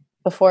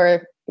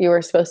before you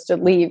were supposed to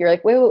leave. You're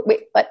like,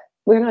 wait, but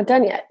we're not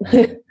done yet.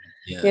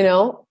 Yeah. You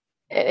know,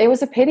 it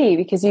was a pity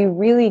because you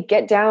really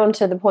get down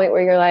to the point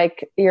where you're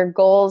like, your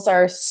goals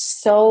are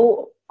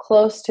so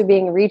close to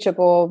being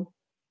reachable,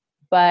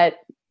 but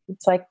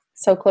it's like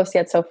so close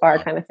yet so far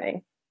kind of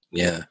thing.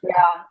 Yeah.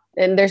 Yeah.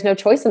 And there's no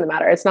choice in the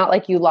matter. It's not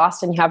like you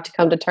lost and you have to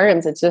come to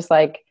terms. It's just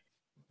like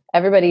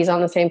everybody's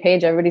on the same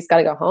page. Everybody's got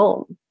to go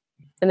home.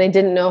 And they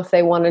didn't know if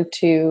they wanted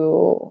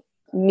to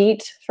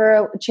meet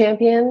for a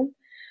champion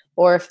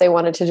or if they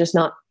wanted to just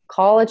not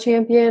call a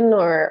champion,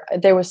 or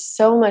there was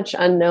so much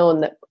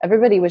unknown that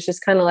everybody was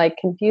just kind of like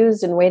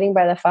confused and waiting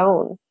by the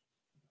phone.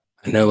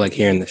 I know like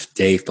here in the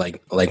States,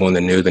 like when the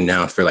news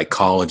announced for like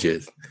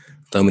colleges,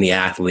 so many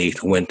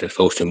athletes went to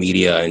social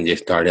media and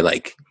just started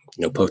like,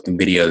 you know, posting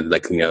videos,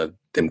 like, you know,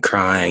 them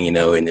crying, you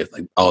know, and it's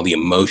like all the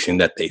emotion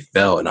that they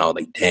felt, and I was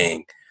like,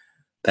 dang,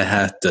 that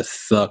has to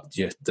suck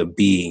just to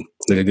be,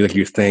 like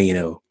you're saying, you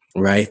know,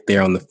 right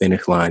there on the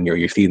finish line,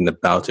 your season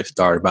about to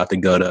start, about to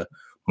go to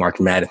March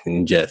Madness,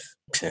 and just.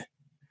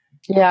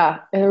 Yeah,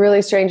 it's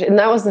really strange. And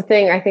that was the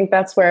thing. I think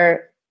that's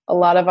where a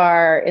lot of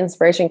our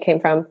inspiration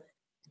came from.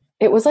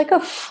 It was like a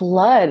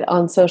flood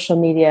on social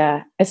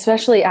media,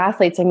 especially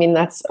athletes. I mean,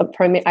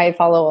 I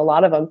follow a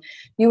lot of them.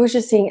 You were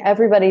just seeing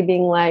everybody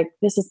being like,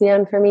 this is the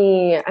end for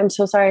me. I'm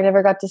so sorry I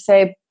never got to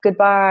say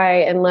goodbye.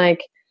 And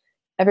like,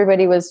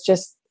 everybody was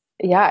just,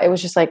 yeah, it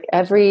was just like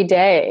every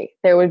day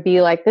there would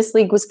be like, this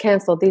league was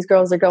canceled. These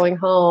girls are going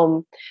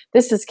home.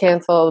 This is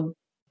canceled.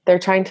 They're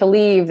trying to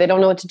leave. They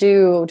don't know what to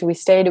do. Do we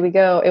stay? Do we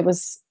go? It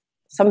was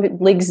some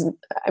leagues.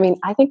 I mean,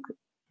 I think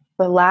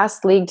the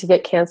last league to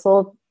get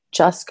canceled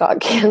just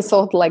got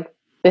canceled like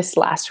this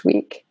last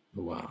week.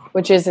 Wow.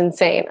 Which is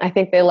insane. I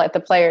think they let the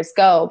players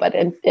go, but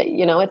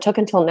it took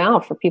until now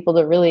for people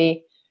to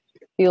really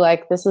be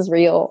like, this is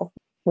real.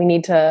 We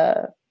need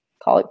to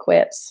call it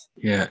quits.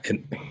 Yeah.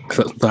 And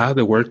so how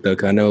does it work though?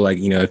 Cause I know like,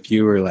 you know, if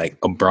you were like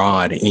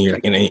abroad and you're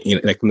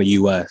like like from the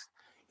US,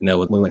 you know,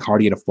 was it like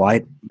hard to get a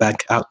flight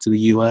back out to the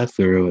US,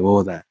 or what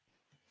was that?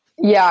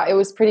 Yeah, it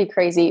was pretty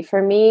crazy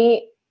for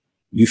me.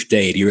 You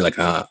stayed, you were like,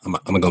 I'm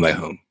gonna go back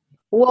home.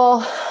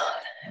 Well,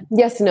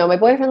 Yes, no. My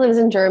boyfriend lives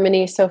in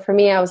Germany. So for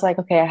me, I was like,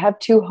 okay, I have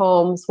two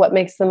homes. What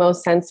makes the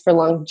most sense for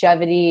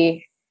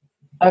longevity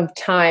of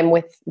time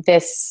with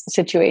this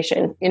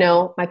situation? You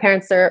know, my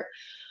parents are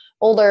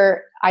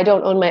older. I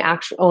don't own my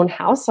actual own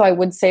house. So I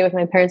would say with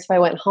my parents, if I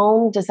went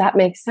home, does that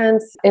make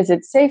sense? Is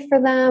it safe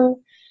for them?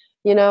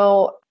 You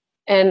know,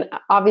 and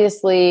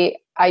obviously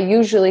I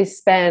usually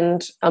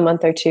spend a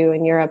month or two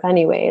in Europe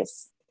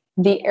anyways.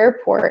 The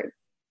airport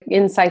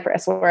in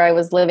Cyprus where I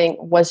was living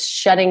was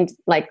shutting,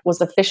 like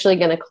was officially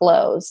going to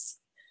close,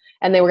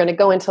 and they were going to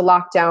go into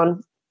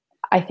lockdown.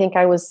 I think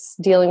I was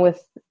dealing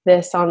with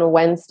this on a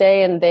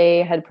Wednesday and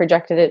they had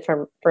projected it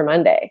for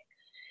Monday.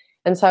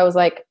 And so I was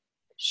like,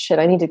 shit,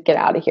 I need to get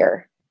out of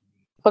here.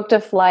 Booked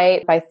a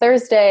flight by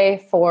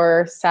Thursday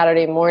for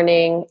Saturday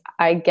morning.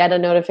 I get a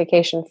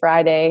notification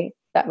Friday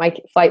that my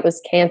flight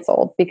was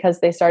canceled because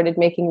they started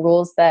making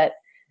rules that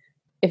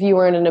if you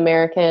weren't an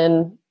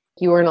American,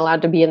 you weren't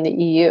allowed to be in the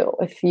EU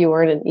if you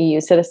weren't an EU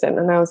citizen.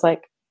 And I was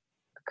like,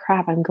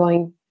 crap, I'm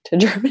going to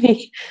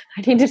Germany.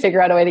 I need to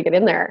figure out a way to get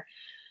in there.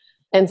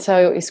 And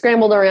so we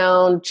scrambled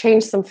around,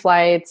 changed some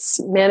flights,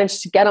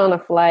 managed to get on a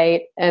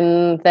flight,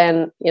 and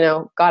then, you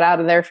know, got out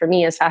of there for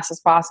me as fast as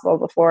possible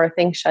before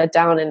things shut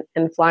down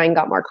and flying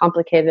got more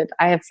complicated.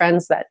 I have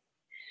friends that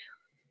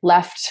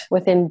left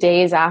within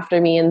days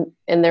after me,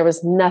 and there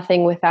was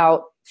nothing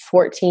without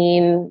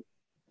 14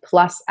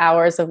 plus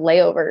hours of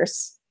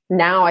layovers.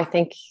 Now I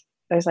think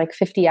there's like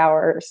 50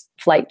 hours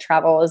flight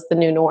travel is the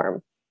new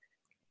norm.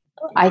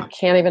 I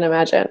can't even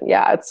imagine.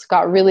 Yeah, it's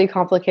got really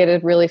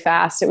complicated really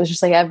fast. It was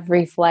just like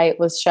every flight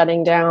was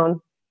shutting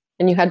down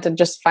and you had to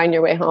just find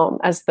your way home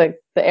as the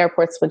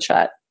airports would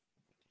shut.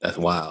 That's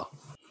wild.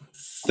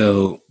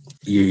 So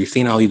you're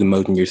seeing all these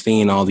emotions, you're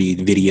seeing all these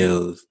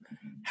videos.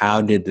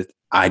 How did this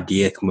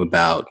idea come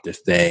about to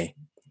say,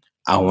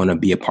 I want to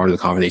be a part of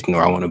the conversation,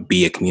 or I want to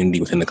be a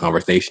community within the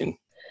conversation?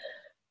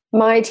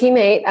 My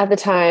teammate at the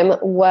time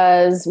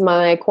was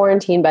my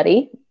quarantine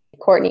buddy,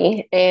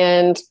 Courtney.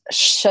 And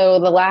so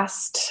the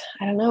last,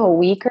 I don't know, a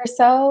week or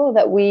so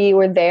that we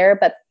were there,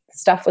 but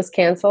stuff was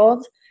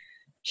canceled.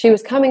 She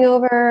was coming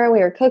over, we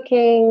were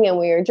cooking and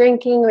we were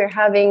drinking, we were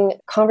having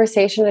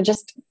conversation and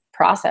just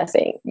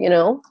processing, you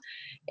know?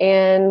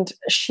 And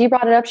she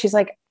brought it up. She's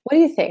like, what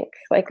do you think?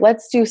 Like,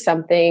 let's do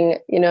something,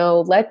 you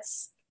know,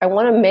 I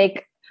want to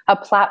make a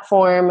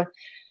platform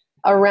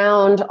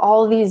around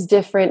all these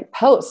different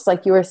posts,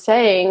 like you were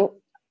saying,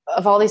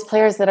 of all these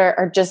players that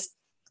are just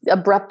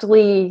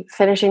abruptly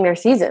finishing their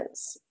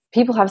seasons.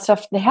 People have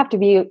stuff,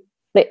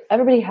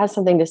 everybody has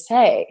something to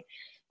say.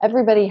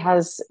 Everybody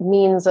has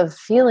means of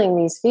feeling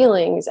these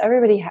feelings.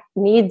 Everybody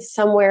needs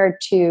somewhere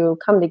to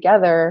come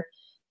together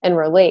and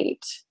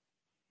relate.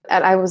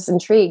 And I was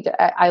intrigued.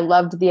 I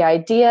loved the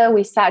idea.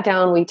 We sat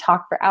down, we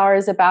talked for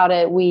hours about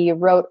it. We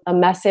wrote a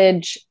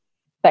message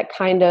that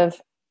kind of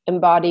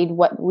embodied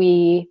what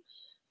we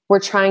were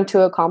trying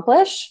to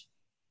accomplish.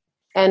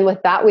 And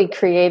with that, we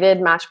created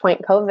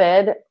Matchpoint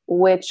COVID,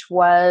 which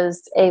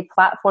was a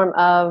platform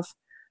of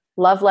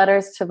love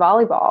letters to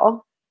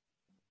volleyball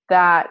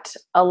that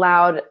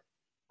allowed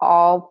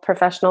all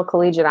professional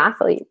collegiate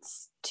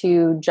athletes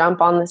to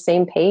jump on the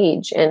same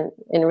page and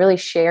really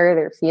share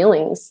their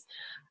feelings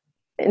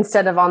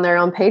instead of on their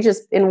own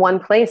pages in one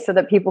place, so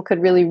that people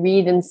could really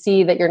read and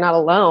see that you're not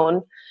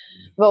alone,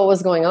 what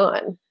was going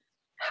on,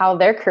 how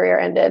their career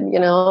ended, you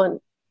know, and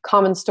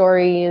common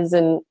stories,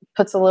 and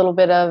puts a little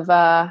bit of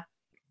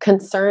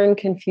concern,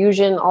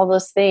 confusion, all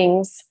those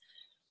things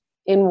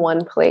in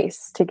one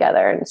place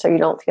together. And so you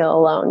don't feel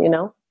alone, you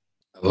know?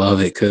 I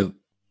love it, because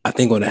I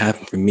think what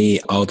happened for me,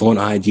 I was on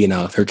IG and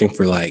I was searching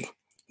for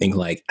things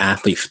like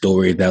athlete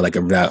stories that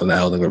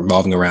was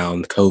revolving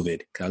around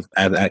COVID. Because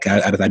I had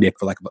this idea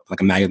for like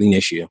a magazine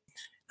issue.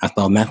 I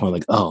saw Match,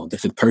 like, oh,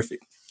 this is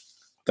perfect.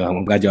 So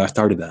I'm glad y'all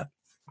started that.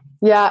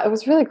 Yeah, it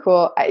was really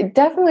cool. I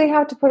definitely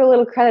have to put a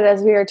little credit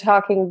as we were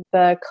talking.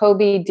 The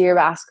Kobe Dear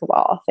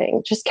Basketball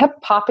thing just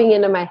kept popping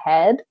into my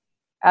head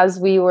as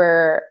we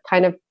were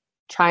kind of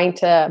trying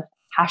to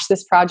hash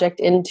this project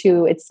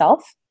into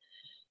itself.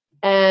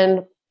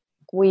 And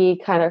we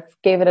kind of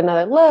gave it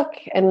another look,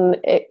 and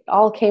it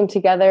all came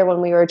together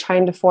when we were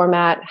trying to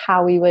format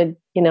how we would,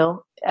 you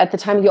know, at the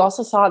time you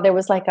also saw there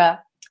was like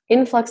a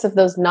influx of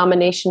those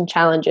nomination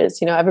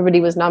challenges. You know, everybody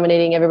was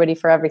nominating everybody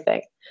for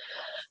everything.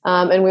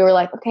 And we were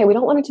like, okay, we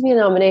don't want it to be a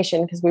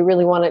nomination because we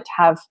really want it to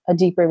have a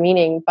deeper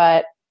meaning.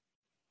 But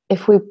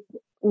if we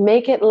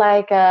make it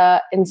like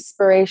a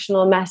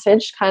inspirational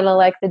message, kind of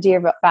like the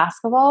Dear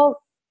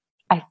Basketball,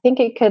 I think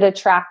it could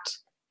attract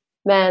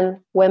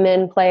men,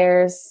 women,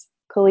 players,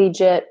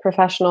 collegiate,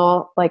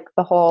 professional, like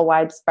the whole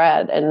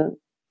widespread. And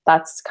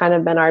that's kind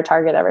of been our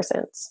target ever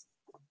since.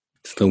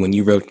 So when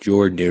you wrote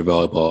your Dear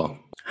Volleyball,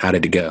 how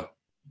did it go?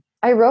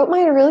 I wrote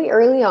mine really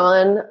early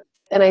on,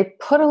 and I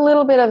put a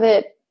little bit of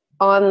it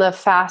on the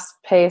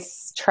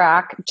fast-paced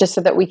track just so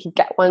that we could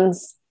get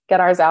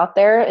ours out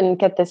there and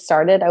get this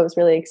started. I was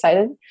really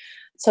excited.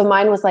 So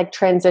mine was like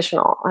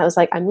transitional. I was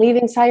like, I'm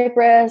leaving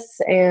Cyprus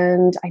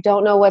and I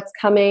don't know what's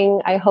coming.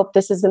 I hope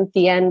this isn't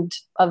the end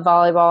of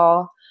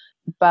volleyball.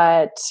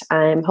 but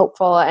I'm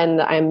hopeful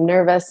and I'm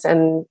nervous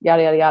and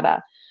yada, yada,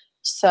 yada.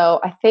 So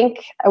I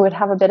think I would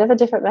have a bit of a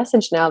different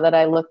message now that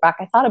I look back.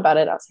 I thought about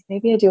it. I was like,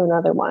 maybe I do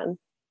another one.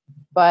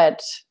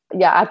 But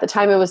yeah, at the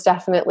time it was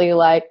definitely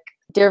like,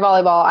 dear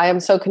volleyball, I am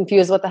so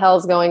confused. What the hell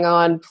is going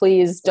on?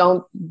 Please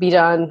don't be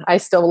done. I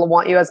still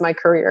want you as my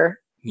career.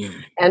 Yeah.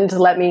 And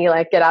let me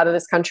like get out of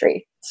this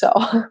country. So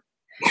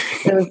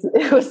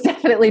it was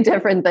definitely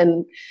different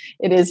than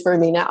it is for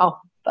me now.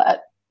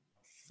 But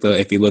so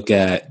if you look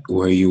at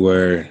where you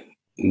were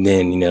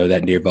then,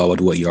 that dear volleyball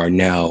to what you are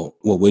now,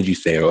 what would you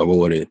say, or what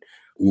would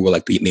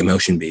like the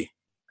emotion be?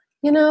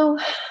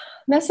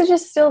 Message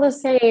is still the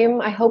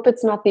same. I hope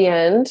it's not the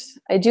end.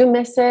 I do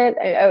miss it.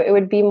 It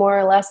would be more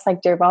or less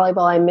like, dear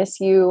volleyball, I miss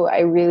you. I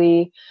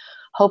really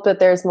hope that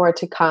there's more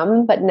to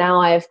come. But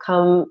now I've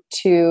come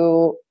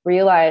to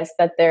realize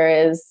that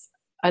there is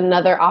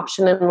another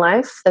option in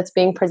life that's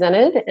being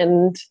presented,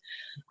 and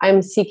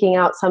I'm seeking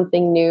out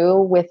something new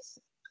with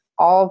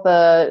all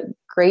the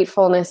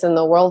gratefulness in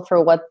the world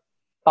for what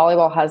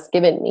volleyball has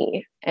given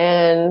me.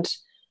 And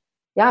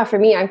yeah, for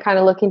me, I'm kind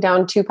of looking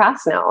down two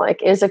paths now.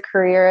 Like, is a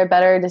career a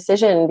better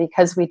decision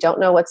because we don't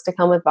know what's to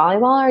come with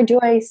volleyball, or do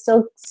I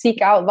still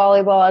seek out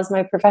volleyball as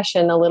my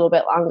profession a little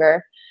bit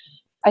longer?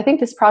 I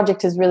think this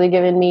project has really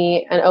given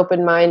me an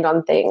open mind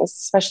on things,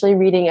 especially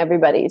reading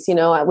everybody's.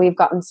 We've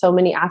gotten so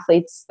many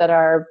athletes that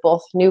are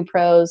both new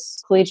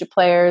pros, collegiate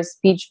players,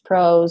 beach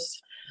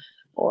pros,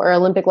 or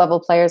Olympic level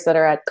players that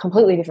are at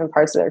completely different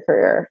parts of their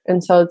career.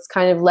 And so it's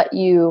kind of let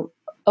you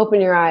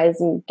open your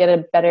eyes and get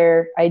a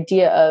better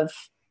idea of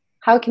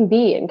how it can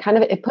be. And kind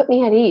of, it put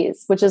me at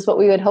ease, which is what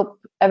we would hope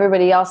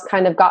everybody else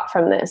kind of got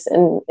from this.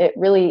 And it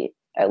really,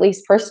 at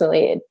least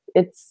personally,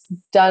 it's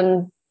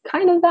done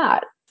kind of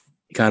that.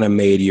 Kind of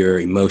made your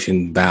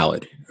emotion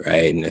valid,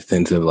 right? In the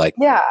sense of like,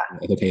 yeah,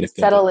 it's okay to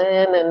settle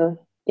in. And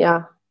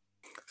yeah.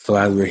 So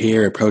as we're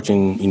here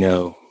approaching,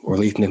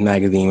 releasing this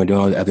magazine, we're doing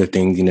all the other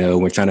things,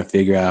 we're trying to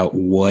figure out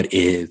what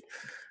is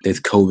this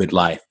COVID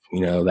life,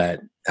 that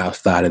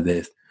outside of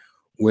this,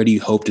 where do you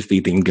hope to see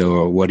things go?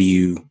 Or what do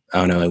you,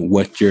 I don't know,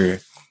 what's your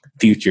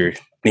future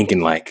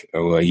thinking like?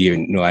 Or you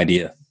have no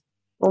idea?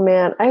 Oh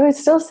man, I would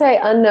still say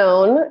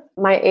unknown.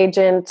 My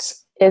agent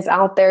is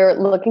out there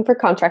looking for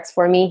contracts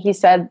for me. He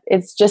said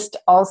it's just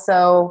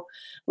also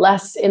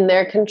less in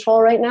their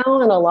control right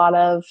now. And a lot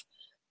of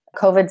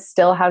COVID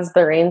still has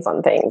the reins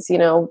on things.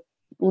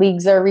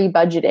 Leagues are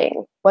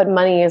rebudgeting. What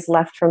money is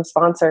left from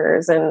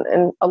sponsors?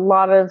 And a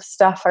lot of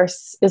stuff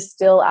is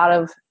still out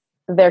of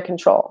their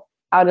control,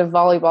 out of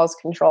volleyball's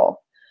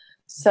control.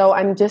 So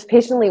I'm just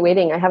patiently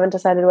waiting. I haven't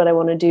decided what I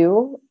want to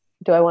do.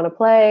 Do I want to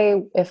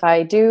play? If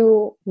I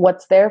do,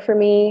 what's there for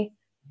me?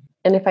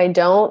 And if I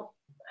don't,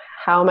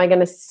 how am I going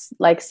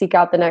to seek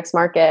out the next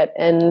market?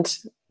 And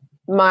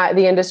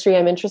the industry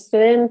I'm interested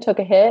in took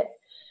a hit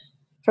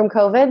from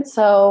COVID.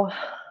 So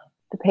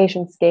the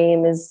patience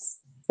game is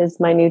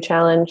my new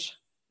challenge.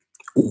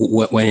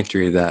 What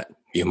industry is that?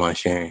 Do you mind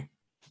sharing?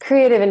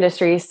 Creative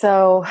industry.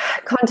 So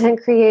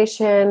content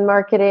creation,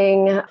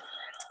 marketing,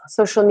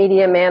 social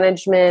media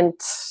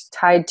management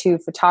tied to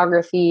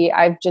photography.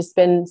 I've just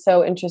been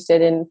so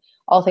interested in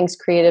all things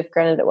creative.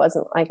 Granted, it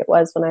wasn't like it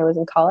was when I was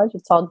in college.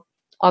 It's all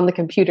on the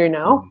computer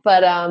now.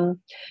 But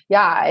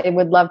I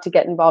would love to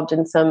get involved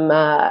in some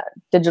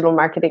digital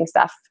marketing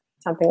stuff,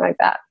 something like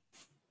that.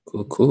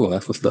 Cool.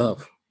 That's what's up.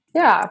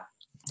 Yeah.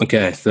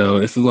 Okay, so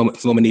this is what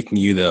I need from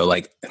you though.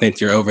 Like,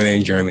 since you're over there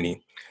in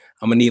Germany,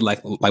 I'm gonna need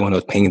like one of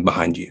those paintings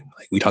behind you.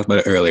 Like we talked about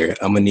it earlier.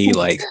 I'm gonna need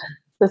like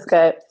this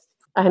guy.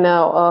 I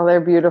know. Oh,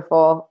 they're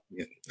beautiful.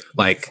 Yeah.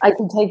 Like, I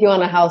can take you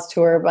on a house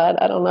tour,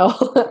 but I don't know.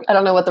 I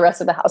don't know what the rest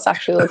of the house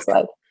actually looks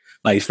like.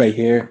 Like it's right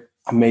here.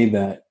 I made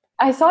that.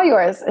 I saw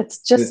yours. It's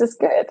just as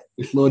good.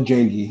 It's a little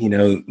janky,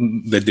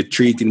 the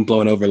tree getting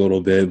blown over a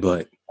little bit,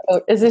 but.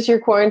 Oh, is this your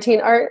quarantine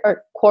art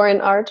or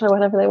quarant art or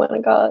whatever they want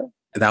to call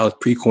it? That was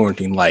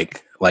pre-quarantine,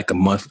 like a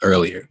month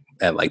earlier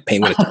at like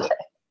Paint with a Twist.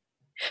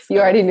 You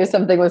already knew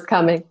something was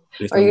coming,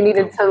 or you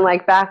needed some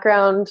like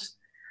background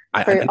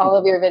for all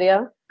of your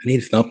video. I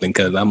needed something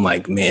because I'm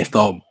like, man, it's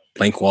all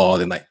blank walls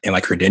and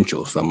like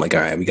credentials. So I'm like,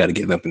 all right, we got to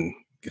get something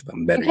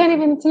better. You can't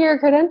even see your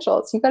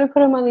credentials. You got to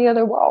put them on the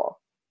other wall.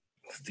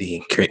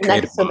 See,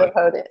 creative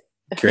mind.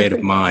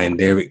 Creative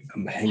mind.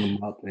 I'm hanging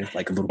them up, and it's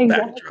like a little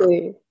backdrop.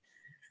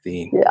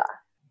 See, yeah,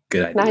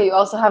 good idea. Now you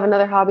also have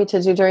another hobby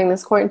to do during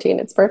this quarantine.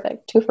 It's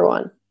perfect, 2 for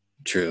 1.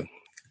 True.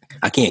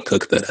 I can't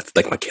cook though. That's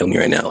like my killing me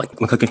right now. Like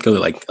I'm cooking skill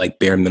like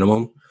bare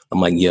minimum. I'm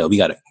like, yo, we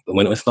gotta,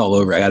 when it's all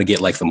over, I gotta get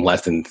like some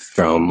lessons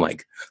from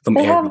like some.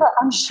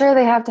 I'm sure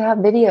they have to have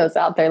videos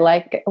out there.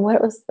 Like,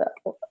 what was the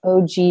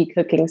OG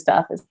cooking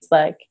stuff? It's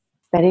like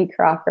Betty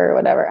Crocker or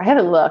whatever. I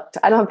haven't looked.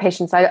 I don't have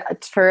patience.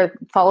 For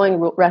following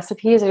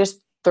recipes, I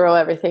just throw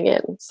everything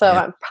in. So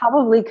I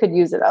probably could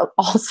use it out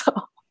also.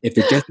 If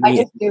it's just me, I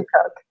just do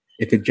cook.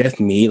 If it's just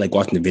me, like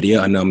watching the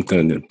video, I know I'm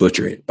going to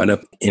butcher it. But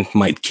if in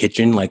my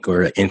kitchen, like,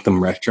 or in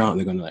some restaurant,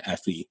 they're going to like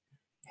actually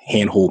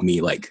handhold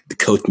me, like to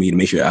coach me to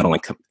make sure I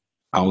don't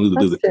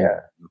do the thing.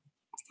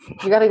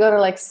 You got to go to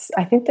like,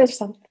 I think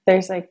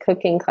there's like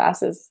cooking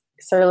classes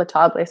sur la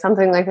table,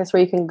 something like this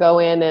where you can go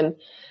in and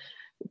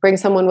bring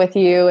someone with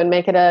you and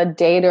make it a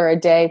date or a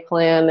day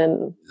plan,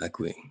 and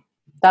Exactly.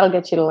 that'll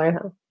get you to learn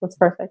how. That's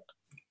perfect.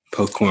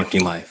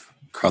 Post-quarantine life.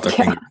 Cross our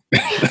fingers.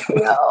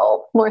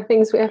 No, more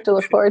things we have to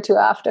look forward to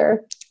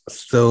after.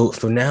 So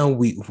now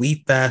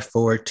we fast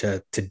forward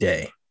to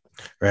today,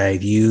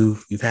 right?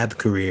 You've had the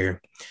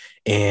career,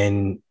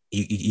 and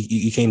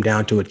you came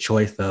down to a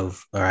choice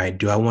of, all right,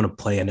 do I want to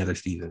play another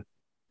season?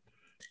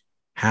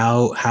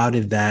 How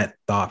did that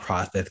thought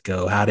process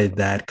go? How did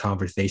that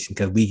conversation?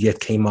 Because we just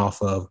came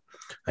off of,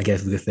 I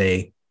guess we could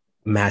say,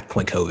 match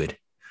point COVID,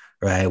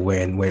 right?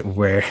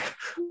 Where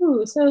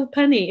Ooh, so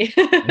punny.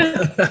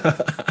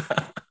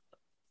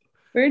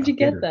 Where'd you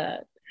get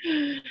that?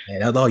 Yeah,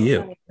 that was all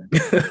you.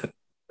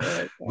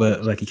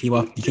 But like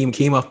you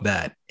came off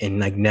that, and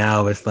like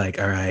now it's like,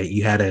 all right,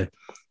 you had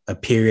a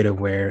period of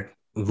where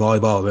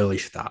volleyball really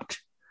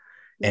stopped,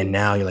 and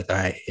now you're like, all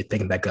right, it's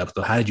picking back up.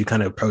 So how did you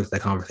kind of approach that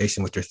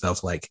conversation with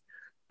yourself? Like,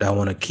 do I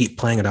want to keep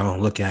playing, or do I want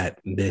to look at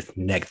this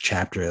next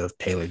chapter of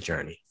Taylor's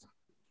journey?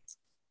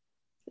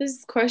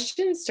 This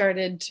question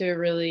started to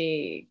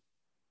really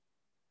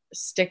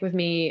stick with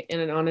me in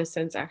an honest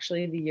sense,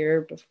 actually, the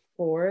year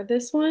before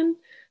this one.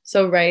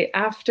 So right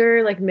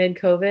after like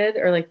mid-COVID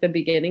or like the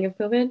beginning of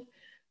COVID,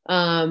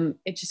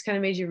 it just kind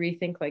of made you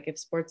rethink, like, if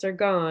sports are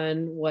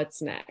gone,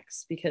 what's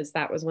next? Because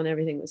that was when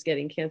everything was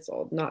getting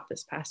canceled, not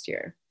this past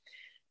year.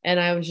 And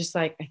I was just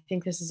like, I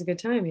think this is a good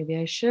time. Maybe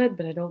I should,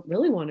 but I don't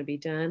really want to be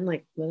done.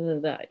 Like, blah, blah,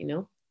 blah, you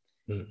know?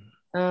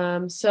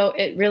 So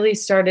it really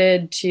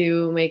started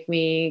to make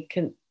me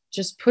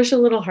just push a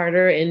little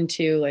harder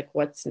into like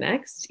what's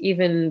next,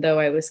 even though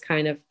I was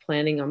kind of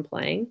planning on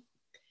playing.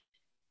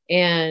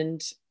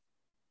 And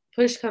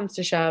push comes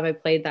to shove, I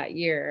played that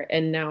year,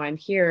 and now I'm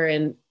here.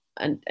 And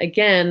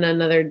again,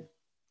 another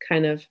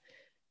kind of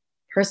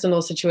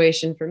personal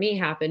situation for me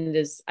happened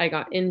is I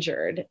got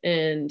injured.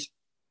 And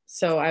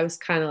so I was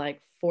kind of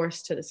like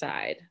forced to the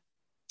side,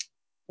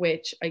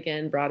 which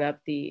again brought up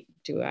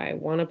do I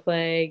want to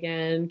play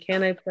again?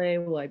 Can I play?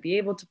 Will I be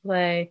able to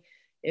play?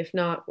 If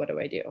not, what do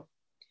I do?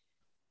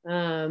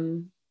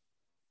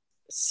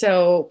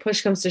 So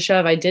push comes to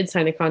shove, I did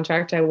sign a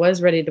contract. I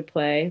was ready to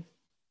play.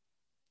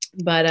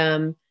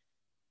 But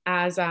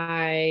as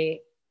I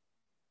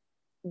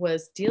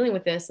was dealing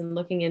with this and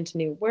looking into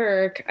new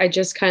work, I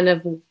just kind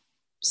of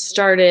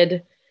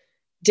started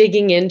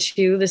digging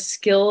into the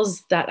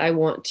skills that I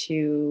want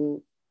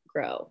to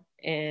grow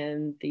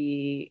and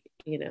the,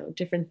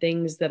 different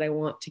things that I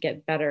want to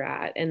get better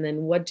at. And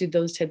then what do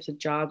those types of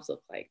jobs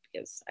look like?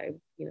 Because I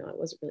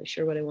wasn't really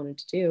sure what I wanted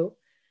to do.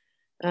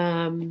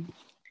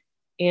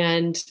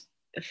 And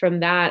from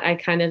that, I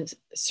kind of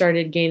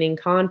started gaining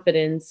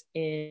confidence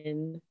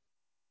in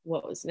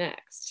what was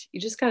next.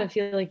 You just kind of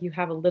feel like you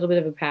have a little bit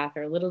of a path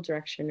or a little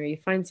direction, or you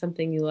find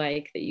something you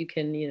like that you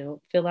can,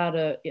 fill out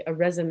a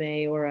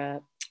resume or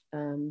a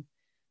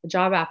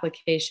job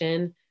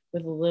application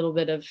with a little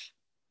bit of,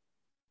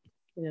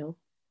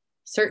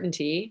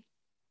 certainty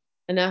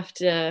enough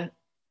to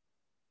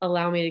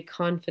allow me to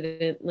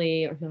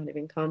confidently, or not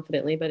even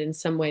confidently, but in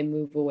some way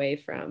move away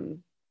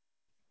from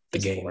the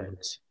game.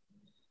 Sport.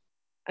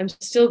 I'm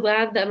still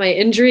glad that my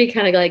injury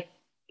kind of like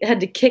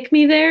had to kick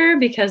me there,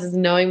 because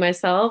knowing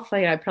myself,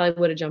 like I probably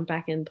would have jumped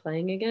back in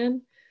playing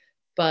again.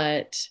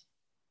 But,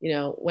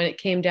 when it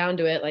came down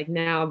to it, like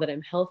now that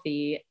I'm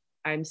healthy,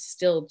 I'm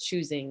still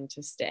choosing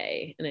to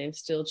stay and I'm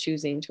still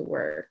choosing to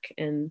work,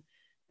 and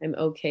I'm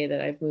okay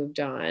that I've moved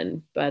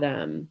on. But,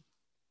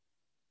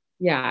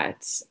 yeah,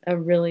 it's a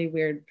really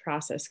weird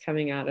process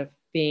coming out of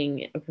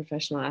being a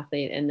professional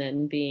athlete and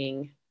then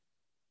being,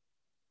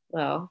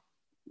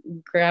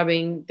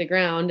 grabbing the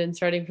ground and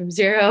starting from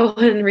zero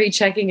and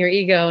rechecking your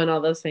ego and all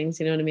those things,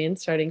 you know what I mean?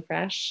 Starting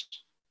fresh.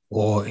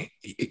 Well,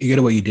 you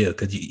know what you do,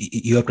 because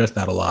you helped us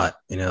out a lot,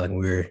 like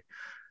we were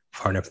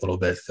partnered up a little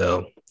bit,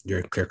 so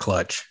you're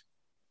clutch.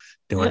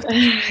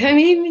 I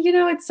mean,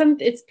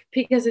 it's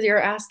because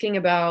you're asking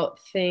about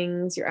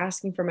things, you're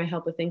asking for my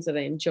help with things that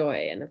I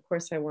enjoy. And of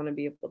course I want to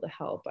be able to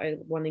help. I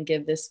want to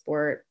give this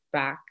sport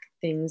back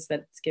things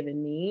that it's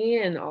given me.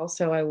 And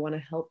also I want to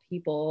help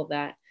people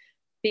that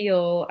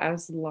feel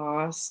as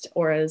lost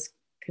or as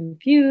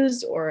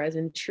confused or as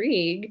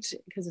intrigued,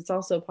 because it's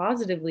also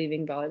positive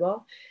leaving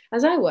volleyball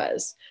as I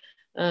was.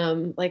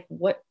 Like,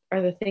 what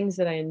are the things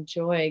that I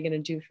enjoy going to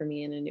do for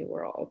me in a new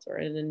world or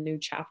in a new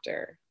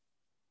chapter?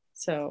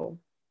 So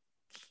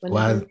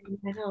whenever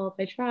I help,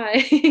 I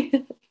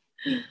try.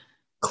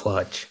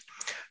 Clutch.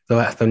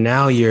 So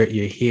now you're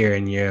here,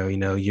 and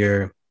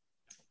you're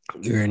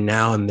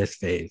now in this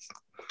phase.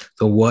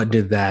 So what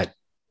did that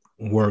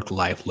work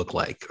life look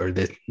like, or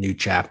this new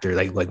chapter?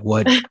 Like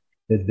what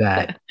did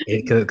that?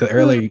 Because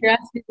earlier you're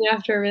asking me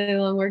after a really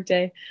long work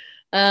day.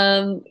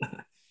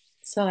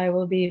 So I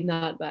will be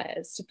not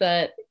biased,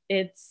 but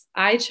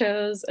I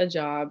chose a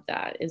job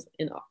that is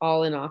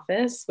all in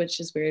office, which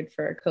is weird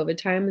for COVID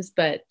times,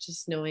 but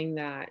just knowing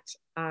that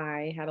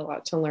I had a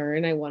lot to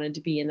learn, I wanted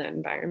to be in that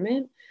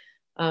environment.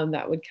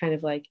 that would kind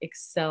of like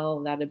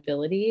excel that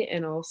ability.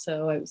 And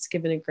also I was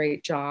given a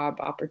great job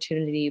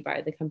opportunity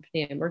by the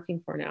company I'm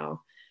working for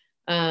now.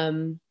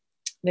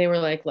 They were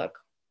like, look,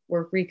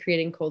 we're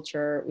recreating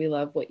culture. We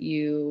love what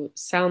you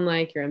sound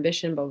like, your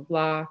ambition, blah, blah,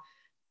 blah.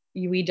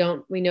 We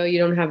know you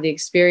don't have the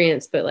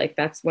experience, but like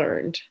that's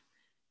learned.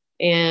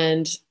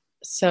 And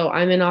so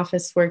I'm in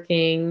office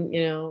working,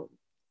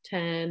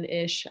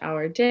 10-ish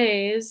hour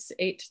days,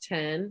 8 to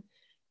 10.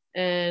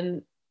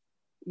 And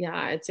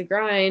yeah, it's a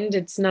grind.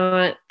 It's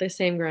not the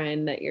same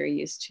grind that you're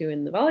used to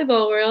in the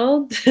volleyball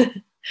world.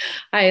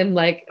 I am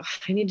like,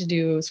 I need to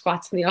do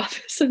squats in the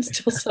office. I'm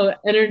still so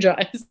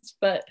energized,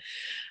 but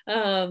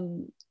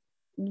it's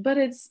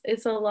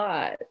a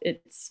lot.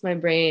 It's my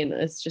brain.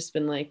 It's just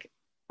been like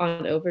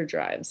on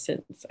overdrive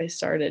since I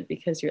started,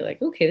 because you're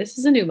like, okay, this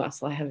is a new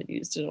muscle I haven't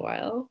used in a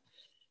while.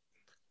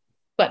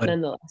 But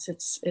nonetheless,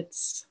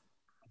 it's.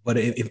 But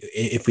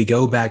if we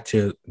go back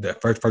to the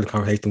first part of the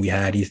conversation we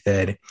had, you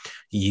said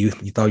you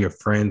thought your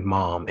friend's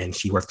mom, and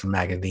she works for a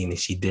magazine, and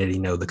she did,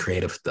 the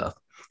creative stuff.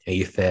 And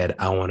you said,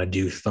 I want to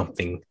do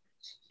something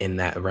in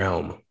that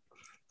realm.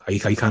 Are you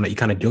kind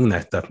of doing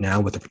that stuff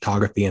now with the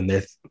photography and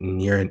this,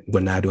 and we're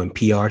now doing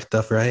PR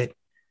stuff, right?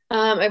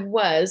 I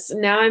was.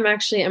 Now I'm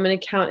an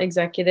account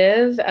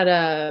executive at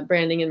a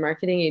branding and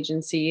marketing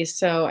agency.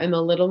 So I'm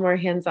a little more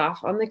hands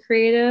off on the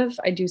creative.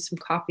 I do some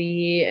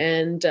copy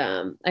and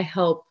I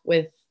help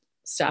with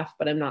stuff,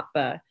 but I'm not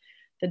the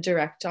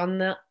direct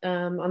on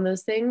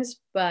those things.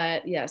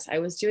 But yes, I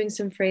was doing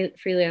some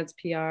freelance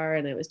PR,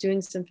 and I was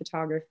doing some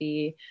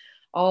photography,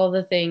 all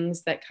the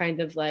things that kind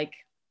of like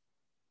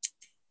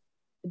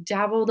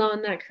dabbled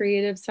on that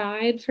creative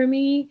side for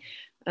me.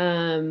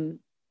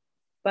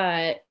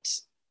 But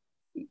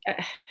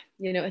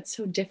it's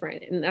so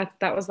different. And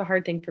that was the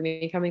hard thing for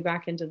me coming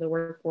back into the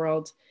work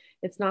world.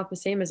 It's not the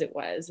same as it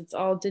was. It's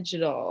all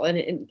digital.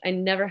 And I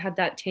never had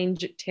that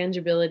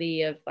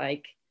tangibility of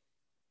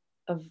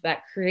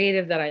that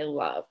creative that I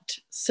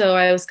loved. So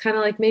I was kind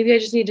of like, maybe I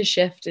just need to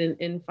shift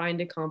and find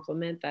a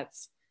complement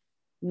that's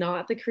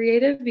not the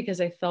creative,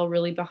 because I fell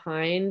really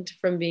behind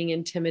from being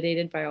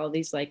intimidated by all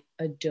these like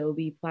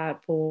Adobe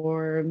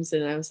platforms.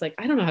 And I was like,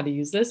 I don't know how to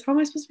use this. How am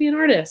I supposed to be an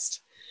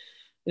artist?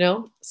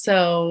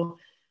 So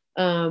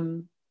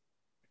I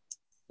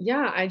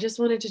just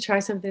wanted to try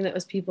something that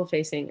was people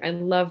facing. I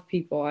love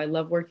people. I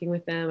love working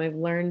with them. I've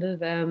learned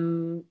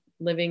them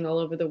living all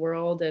over the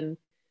world. And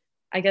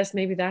I guess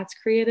maybe that's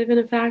creative in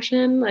a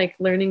fashion, like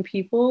learning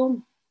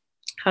people,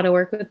 how to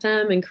work with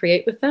them and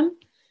create with them.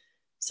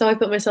 So I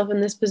put myself in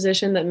this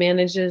position that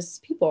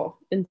manages people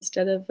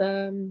instead of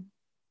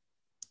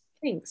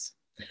things.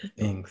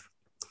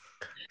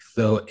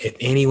 So if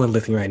anyone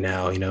listening right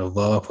now,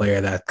 volleyball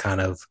player that's kind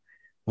of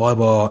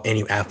volleyball,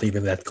 any athlete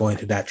that's going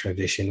through that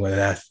transition, whether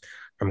that's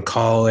from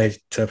college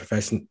to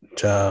profession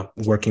to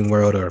working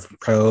world, or from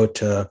pro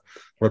to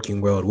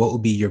working world, what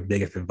would be your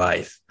biggest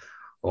advice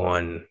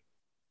on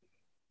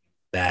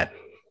that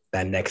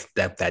next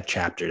step, that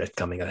chapter that's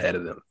coming ahead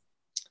of them?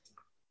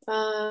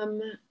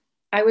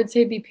 I would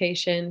say be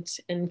patient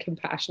and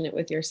compassionate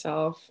with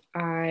yourself.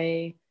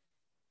 I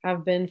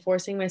have been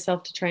forcing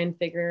myself to try and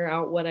figure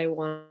out what I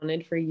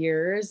wanted for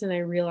years. And I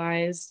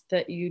realized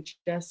that you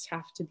just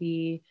have to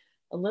be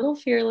a little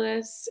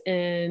fearless,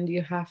 and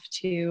you have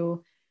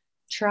to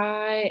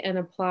try and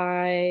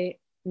apply,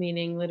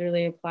 meaning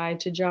literally apply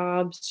to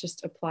jobs,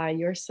 just apply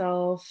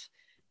yourself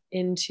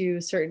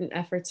into certain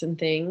efforts and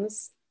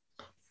things.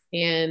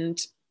 And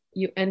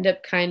you end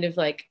up kind of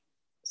like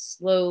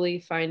slowly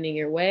finding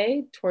your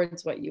way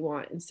towards what you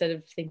want instead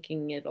of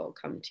thinking it'll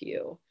come to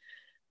you.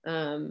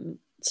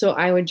 So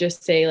I would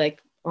just say, like,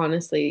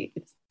 honestly,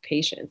 it's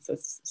patience,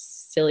 as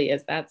silly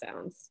as that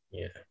sounds.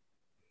 Yeah.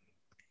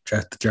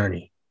 Trust the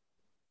journey.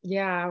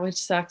 Yeah, which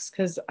sucks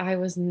because I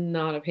was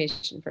not a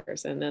patient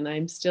person, and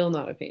I'm still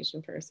not a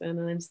patient person,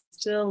 and I'm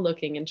still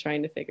looking and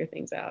trying to figure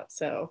things out.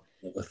 So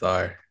with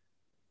our,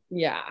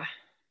 yeah,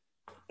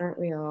 aren't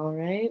we all,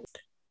 right?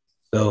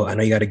 So I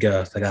know you got to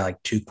go. So I got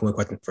like 2 quick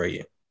questions for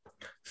you.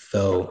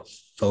 So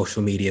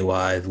social media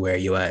wise, where are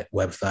you at?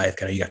 Websites,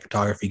 kind of, you got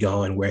photography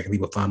going. Where can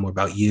people find more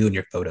about you and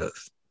your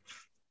photos?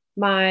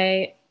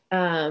 My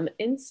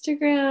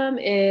Instagram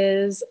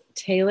is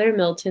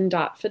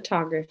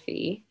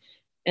taylormilton.photography.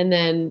 And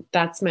then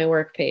that's my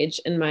work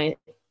page. And my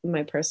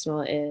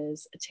personal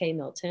is Tay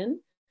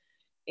Milton.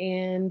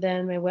 And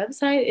then my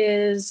website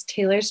is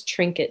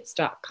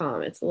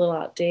taylorstrinkets.com. It's a little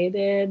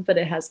outdated, but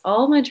it has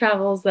all my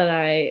travels that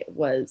I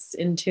was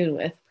in tune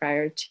with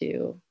prior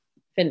to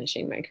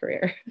finishing my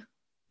career.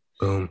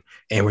 Boom.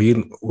 And were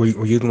you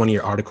using one of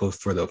your articles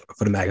for the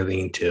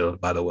magazine too,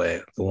 by the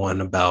way, the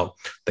one about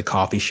the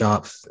coffee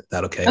shops? Is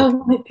that okay?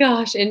 Oh my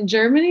gosh, in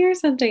Germany or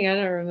something? I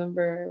don't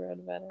remember. I read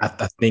about it.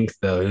 I think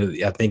so.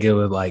 I think it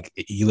was like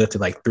you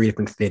listed like 3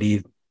 different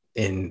cities,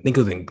 and I think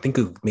it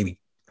was maybe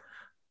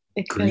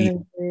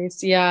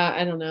Greece. Yeah,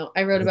 I don't know.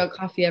 I wrote about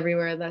coffee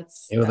everywhere. It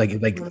was like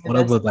one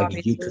of them was like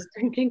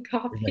drinking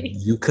coffee, like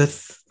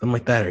Yucas, something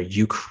like that, or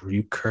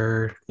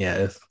Euchre.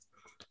 Yeah,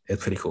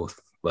 it's pretty cool.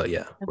 But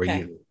yeah,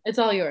 okay. It's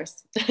all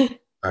yours.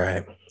 All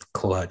right,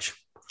 clutch.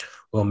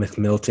 Well, Miss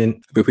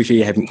Milton, we appreciate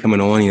you having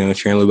coming on,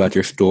 sharing a little about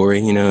your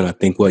story, and I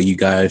think what you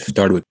guys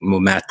started with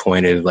Matt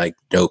Point is like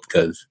dope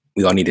because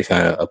we all need to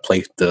kind of a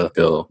place to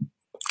feel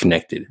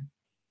connected.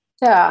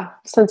 Yeah,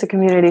 sense of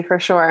community for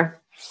sure.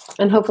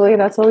 And hopefully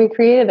that's what we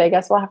created. I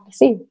guess we'll have to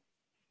see.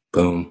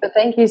 Boom. But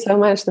thank you so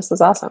much. This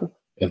was awesome.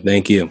 Well,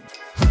 thank you.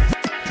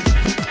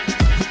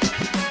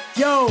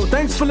 Yo,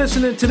 thanks for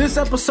listening to this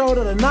episode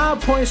of the 9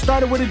 Point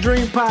Started With a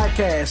Dream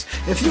podcast.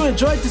 If you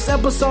enjoyed this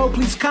episode,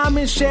 please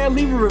comment, share,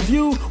 leave a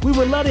review. We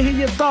would love to hear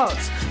your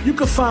thoughts. You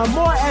can find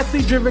more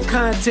athlete-driven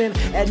content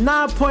at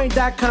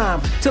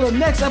 9point.com. Till the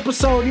next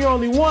episode, you're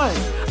only one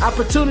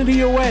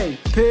opportunity away.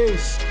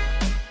 Peace.